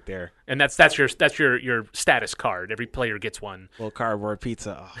Right? good right there. And that's your status card. Every player gets one. Little cardboard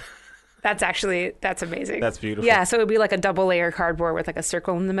pizza. Oh, That's amazing. That's beautiful. Yeah, so it would be like a double layer cardboard with like a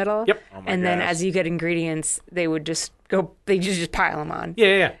circle in the middle. Yep. Oh my And then gosh. as you get ingredients, they would just go. They just pile them on.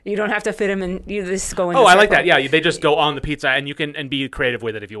 Yeah. You don't have to fit them in. You just go in. Oh, the I like circle. that. Yeah, they just go on the pizza, and you can be creative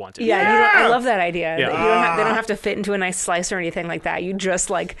with it if you want to. Yeah, you don't, I love that idea. Yeah. That they don't have to fit into a nice slice or anything like that. You just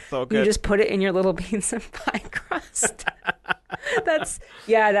So you good. just put it in your little pizza pie crust.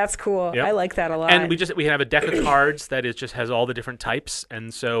 That's cool. Yep. I like that a lot. And we have a deck of cards that just has all the different types,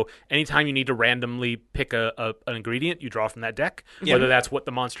 and so anytime you need to randomly pick an ingredient, you draw from that deck, whether that's what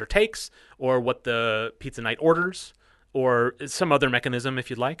the monster takes or what the pizza night orders or some other mechanism if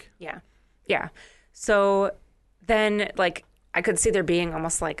you'd like. Yeah. So then, like, I could see there being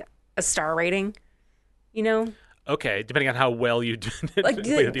almost like a star rating, you know? Okay, depending on how well you did Like,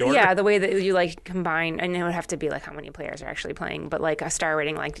 the order. yeah, the way that you, like, combine, and it would have to be, like, how many players are actually playing, but, like, a star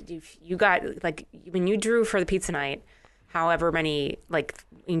rating, like, you got, like, when you drew for the pizza night, however many, like,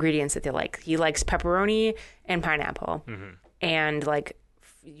 ingredients that they like. He likes pepperoni and pineapple. And, like,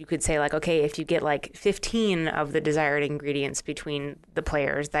 you could say, like, okay, if you get, like, 15 of the desired ingredients between the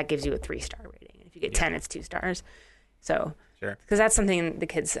players, that gives you a 3-star rating. If you get 10, it's 2 stars. So, Sure. because that's something the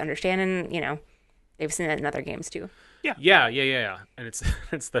kids understand, and, you know, they've seen that in other games, too. Yeah. And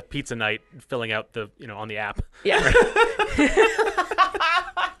it's the pizza night filling out on the app. Yeah.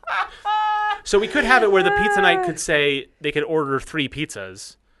 So we could have it where the pizza night could say they could order 3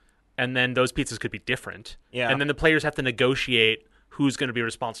 pizzas, and then those pizzas could be different. Yeah. And then the players have to negotiate who's going to be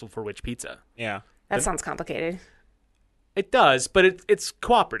responsible for which pizza. Yeah. That sounds complicated. It does, but it's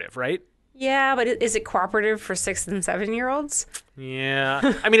cooperative, right? Yeah, but is it cooperative for 6 and 7-year-olds?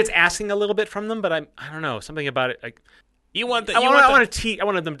 Yeah. I mean, it's asking a little bit from them, but I don't know, something about it. Like, You want the. I you want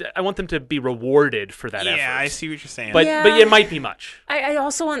the- want them to be rewarded for that effort. Yeah, I see what you're saying. But Yeah. but it might be much. I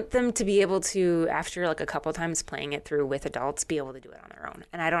also want them to be able to, after like a couple times playing it through with adults, be able to do it on their own.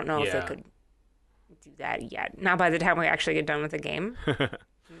 And I don't know if they Yeah. could do that yet. Not by the time we actually get done with the game.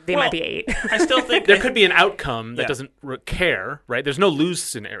 They Well, might be 8. I still think There could be an outcome that Yeah. doesn't care, right? There's no lose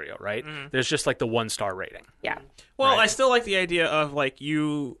scenario, right? Mm-hmm. There's just like the 1-star rating. Yeah. Well, Right. I still like the idea of like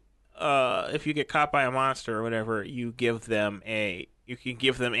you, if you get caught by a monster or whatever, you give them you can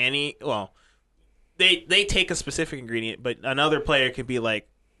give them any. Well, they take a specific ingredient, but another player could be like,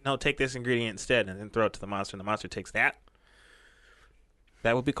 no, take this ingredient instead, and then throw it to the monster, and the monster takes that.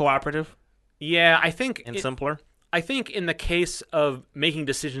 That would be cooperative Yeah, I think and simpler. I think in the case of making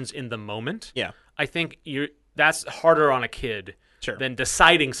decisions in the moment, Yeah. I think that's harder on a kid Sure. than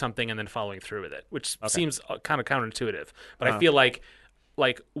deciding something and then following through with it, which seems kind of counterintuitive. But I feel like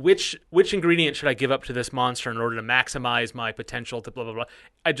which ingredient should I give up to this monster in order to maximize my potential to blah blah blah?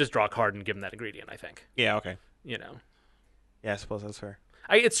 I just draw a card and give him that ingredient. I think Yeah. Okay. you know. Yeah, I suppose that's fair.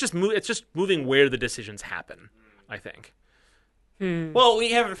 It's just moving where the decisions happen, I think. Well,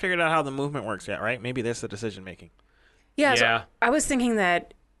 we haven't figured out how the movement works yet, right? Maybe that's the decision making. Yeah. Yeah. So I was thinking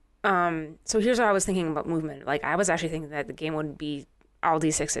that. So here's what I was thinking about movement. Like I was actually thinking that the game would be all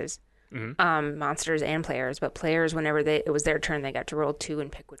D6s, monsters and players. But players, whenever it was their turn, they got to roll 2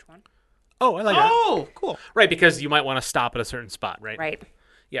 and pick which one. Oh, I like that. Oh, cool. Right, because you might want to stop at a certain spot, right? Right.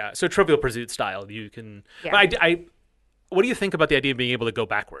 Yeah. So Trivial Pursuit style, you can. Yeah. But what do you think about the idea of being able to go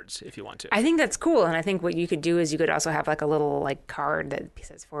backwards if you want to? I think that's cool, and I think what you could do is you could also have like a little like card that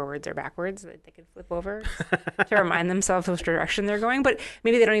says forwards or backwards that they could flip over to remind themselves which direction they're going. But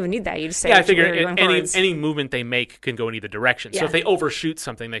maybe they don't even need that. You just say, Yeah, I figure you're going forwards. any movement they make can go in either direction. So Yeah. if they overshoot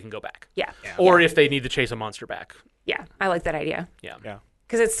something, they can go back. Yeah. Or if they need to chase a monster back. Yeah, I like that idea Yeah. Yeah.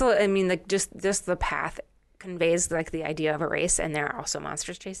 because it's still. I mean, like just the path conveys like the idea of a race, and there are also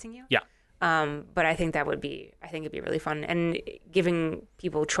monsters chasing you. Yeah. But I think it'd be really fun, and giving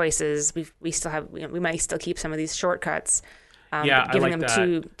people choices. We still have, we might still keep some of these shortcuts. Yeah, I giving like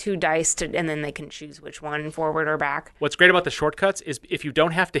them that. two dice and then they can choose which one, forward or back. What's great about the shortcuts is if you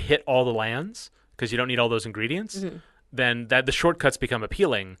don't have to hit all the lands because you don't need all those ingredients, Mm-hmm. then the shortcuts become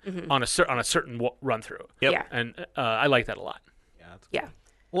appealing on a certain run through. Yep. Yeah. And I like that a lot. Yeah.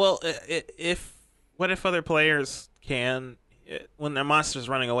 Well, what if other players can, when their monster's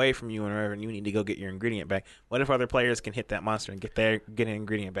running away from you and you need to go get your ingredient back, what if other players can hit that monster and get an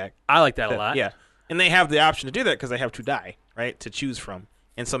ingredient back? I like that a lot. Yeah. And they have the option to do that because they have 2 die, right, to choose from.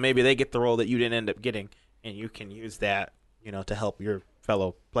 And so maybe they get the roll that you didn't end up getting, and you can use that, to help your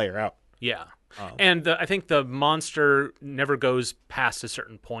fellow player out. Yeah. And I think the monster never goes past a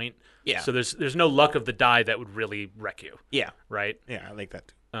certain point. Yeah. So there's no luck of the die that would really wreck you, Yeah. right? Yeah, I like that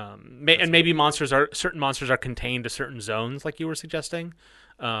too. And maybe certain monsters are contained to certain zones, like you were suggesting.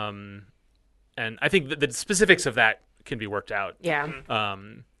 And I think the specifics of that can be worked out. Yeah.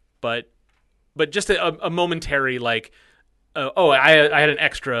 But just a momentary I had an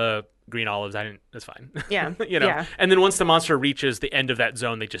extra green olives. I didn't. That's fine. Yeah. Yeah. And then once the monster reaches the end of that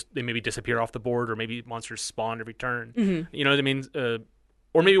zone, they maybe disappear off the board, or maybe monsters spawn every turn. Mm-hmm. You know what I mean?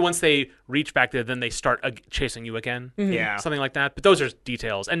 Or maybe once they reach back there, then they start chasing you again. Mm-hmm. Yeah. Something like that. But those are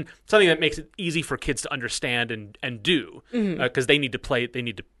details and something that makes it easy for kids to understand and do because they need to play. They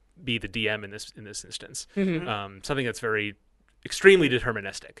need to be the DM in this instance. Something that's very extremely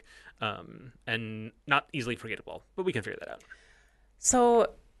deterministic and not easily forgettable. But we can figure that out. So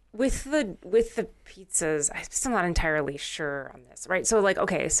with the pizzas, I'm still not entirely sure on this, right? So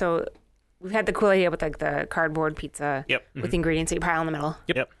so we've had the cool idea with the cardboard pizza Yep. with ingredients that you pile in the middle,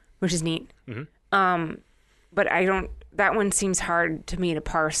 Yep. which is neat. But that one seems hard to me to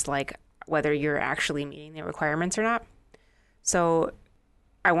parse, whether you're actually meeting the requirements or not. So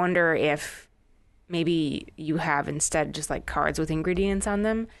I wonder if maybe you have instead just cards with ingredients on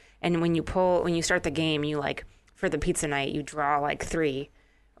them. And when you start the game, you for the pizza night, you draw 3,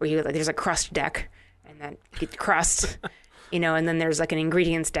 or there's a crust deck, and then you get crust, and then there's an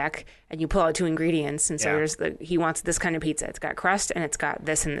ingredients deck, and you pull out 2 ingredients, and so Yeah. there's he wants this kind of pizza. It's got crust and it's got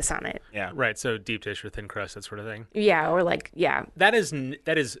this and this on it. Yeah. Right. So deep dish or thin crust, that sort of thing. Yeah, or yeah. That is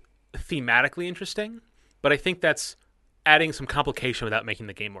thematically interesting, but I think that's adding some complication without making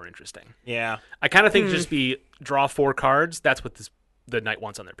the game more interesting. Yeah. I kind of think just be draw 4 cards. That's what the knight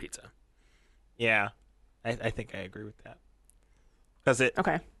wants on their pizza. Yeah. I think I agree with that. Because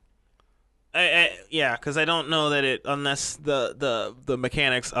Okay. because I don't know that unless the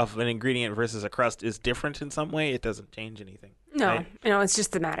mechanics of an ingredient versus a crust is different in some way, it doesn't change anything. No, right? it's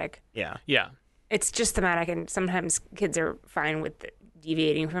just thematic. Yeah. Yeah. It's just thematic, and sometimes kids are fine with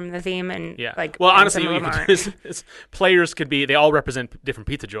deviating from the theme, and Yeah. and honestly, some you of them could, aren't. players could be. They all represent different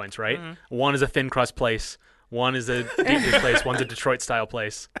pizza joints, right? One is a thin crust place. One is a deep dish place. One's a Detroit style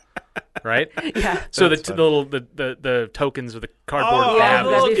place, right? Yeah. So That's the tokens of the cardboard yeah, tab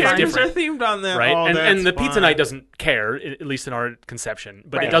that'd is be fun. different, themed on that, right? Oh, and the that's pizza fun. night doesn't care, at least in our conception,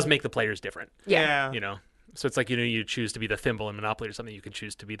 but it Right. does make the players different. Yeah. You know, so it's you choose to be the thimble in Monopoly or something. You can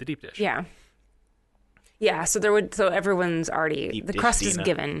choose to be the deep dish. Yeah. Yeah, so everyone's already Deep the dish crust is Dina.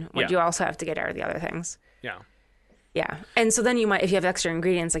 given. What Yeah. you also have to get are the other things. Yeah. Yeah, and so then you might, if you have extra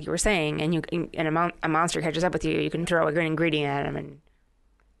ingredients, like you were saying, and a monster catches up with you, you can throw a green ingredient at him and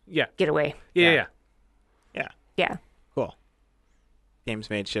Yeah. get away. Yeah. Yeah. Yeah, Cool. Games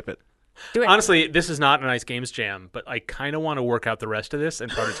made, ship it. do it. Honestly, this is not a nice games jam, but I kind of want to work out the rest of this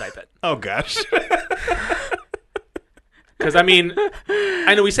and prototype it. Oh gosh. Because I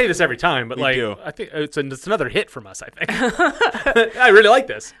know we say this every time, but We do. I think it's another hit from us. I think I really like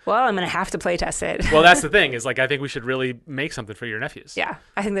this. Well, I'm gonna have to play test it. Well, that's the thing is I think we should really make something for your nephews. Yeah,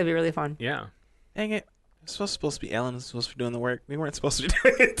 I think that'd be really fun. Yeah. Dang it. It's supposed to be Ellen. It's supposed to be doing the work. We weren't supposed to be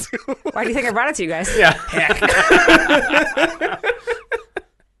doing it too. Why do you think I brought it to you guys? Yeah.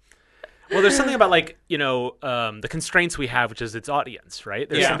 Well, there's something about the constraints we have, which is its audience, right?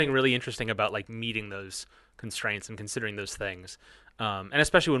 There's something really interesting about like meeting those constraints and considering those things. And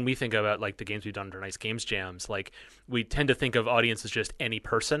especially when we think about like the games we've done for Nice Games Jams, like we tend to think of audience as just any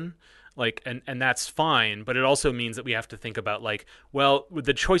person, like, and that's fine. But it also means that we have to think about like, well,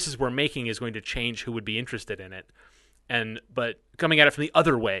 the choices we're making is going to change who would be interested in it. But coming at it from the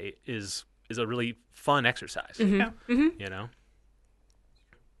other way is a really fun exercise. You know?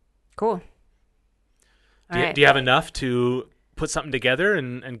 Cool. Do you have enough to put something together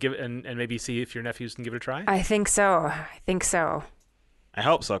and give and maybe see if your nephews can give it a try? I think so. I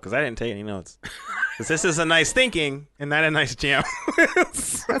hope so, because I didn't take any notes. Because this is a nice thinking and not a nice jam.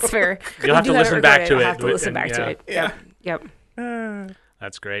 That's fair. You'll have to listen back to it. I'll have to listen back to it. Yep.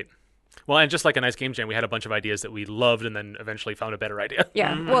 That's great. Well, and just like a Nice Game Jam, we had a bunch of ideas that we loved and then eventually found a better idea.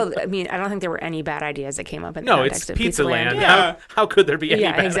 Yeah. Well, I mean, I don't think there were any bad ideas that came up in the No, context it's of Pizza Land. Yeah. How could there be any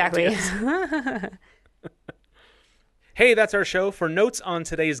bad exactly. ideas? Hey, that's our show. For notes on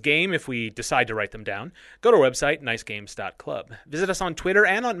today's game, if we decide to write them down, go to our website, nicegames.club. Visit us on Twitter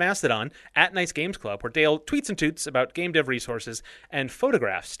and on Mastodon at Nice Games Club, where Dale tweets and toots about game dev resources and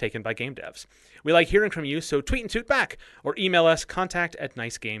photographs taken by game devs. We like hearing from you, so tweet and toot back, or email us,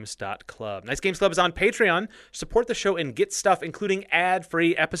 contact@nicegames.club. Nice Games Club is on Patreon. Support the show and get stuff, including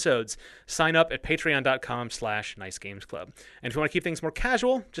ad-free episodes. Sign up at patreon.com/nicegamesclub. And if you want to keep things more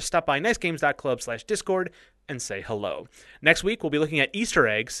casual, just stop by nicegames.club/discord and say hello. Next week, we'll be looking at Easter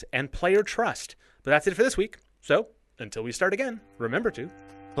eggs and player trust. But that's it for this week. So, until we start again, remember to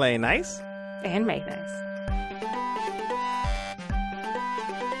Play nice. And make nice.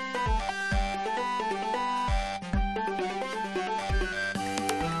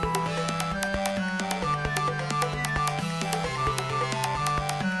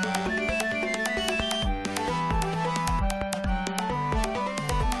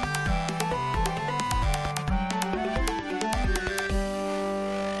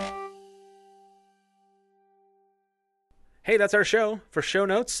 Hey, that's our show. For show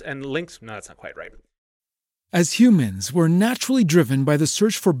notes and links... No, that's not quite right. As humans, we're naturally driven by the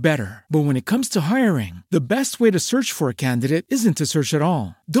search for better. But when it comes to hiring, the best way to search for a candidate isn't to search at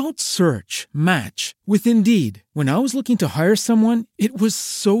all. Don't search, match with Indeed. When I was looking to hire someone, it was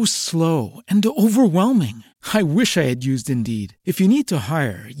so slow and overwhelming. I wish I had used Indeed. If you need to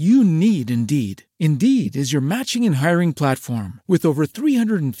hire, you need Indeed. Indeed is your matching and hiring platform with over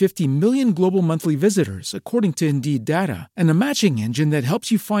 350 million global monthly visitors, according to Indeed data, and a matching engine that helps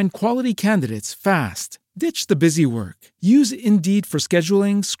you find quality candidates fast. Ditch the busy work. Use Indeed for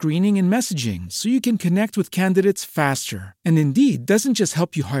scheduling, screening, and messaging so you can connect with candidates faster. And Indeed doesn't just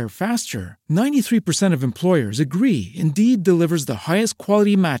help you hire faster. 93% of employers agree Indeed delivers the highest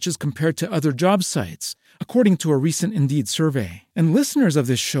quality matches compared to other job sites, according to a recent Indeed survey. And listeners of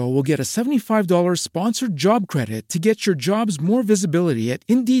this show will get a $75 sponsored job credit to get your jobs more visibility at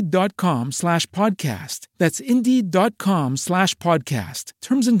Indeed.com/podcast. That's Indeed.com/podcast.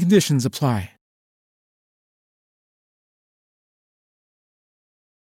 Terms and conditions apply.